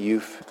work that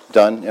you've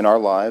done in our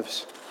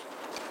lives.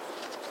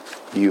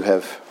 You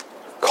have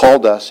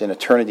called us in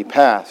eternity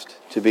past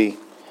to be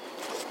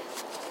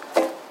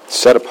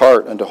set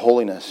apart unto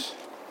holiness.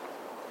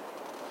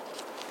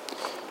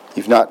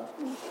 You've not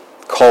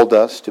called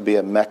us to be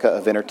a mecca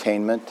of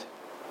entertainment,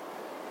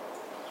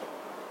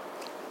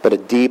 but a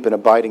deep and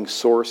abiding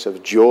source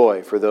of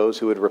joy for those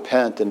who would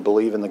repent and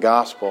believe in the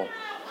gospel.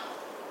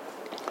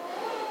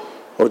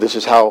 Or this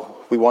is how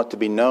we want to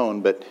be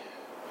known, but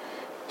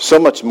so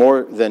much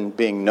more than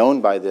being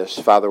known by this,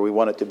 Father, we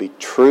want it to be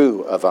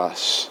true of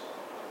us.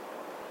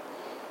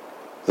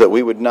 That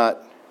we would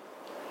not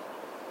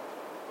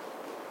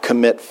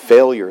commit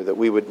failure, that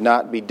we would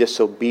not be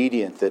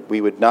disobedient, that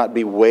we would not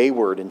be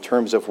wayward in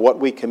terms of what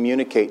we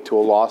communicate to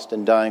a lost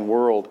and dying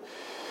world,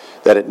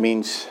 that it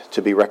means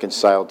to be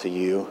reconciled to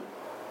you.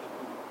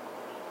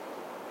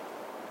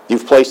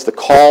 You've placed the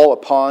call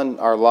upon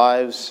our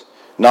lives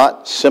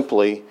not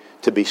simply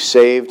to be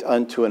saved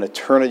unto an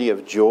eternity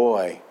of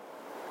joy,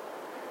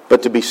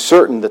 but to be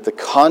certain that the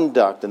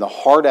conduct and the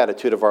heart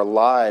attitude of our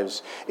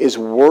lives is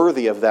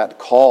worthy of that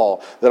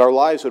call, that our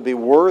lives would be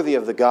worthy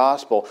of the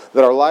gospel,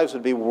 that our lives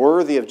would be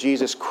worthy of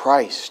Jesus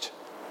Christ,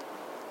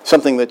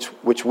 something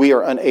which we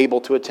are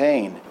unable to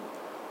attain.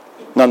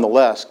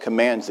 Nonetheless,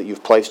 commands that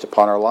you've placed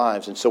upon our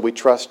lives. And so we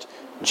trust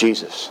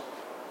Jesus.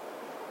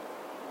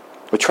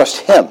 We trust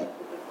Him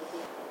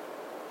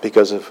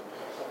because of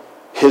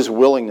His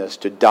willingness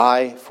to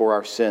die for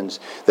our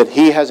sins, that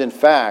He has in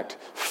fact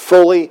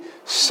fully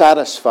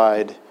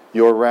satisfied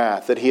your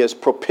wrath, that He has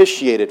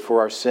propitiated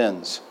for our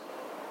sins,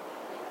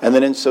 and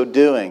that in so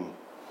doing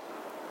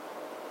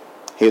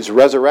He is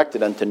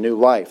resurrected unto new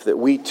life, that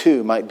we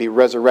too might be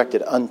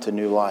resurrected unto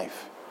new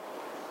life.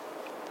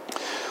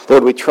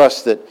 Lord, we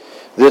trust that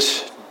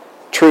this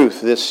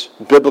truth, this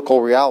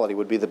biblical reality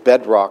would be the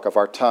bedrock of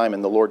our time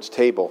in the Lord's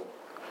table.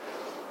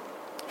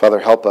 Father,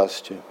 help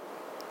us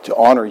to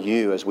honor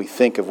You as we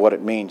think of what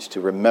it means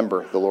to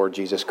remember the Lord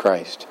Jesus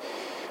Christ.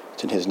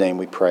 It's in His name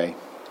we pray.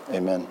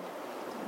 Amen.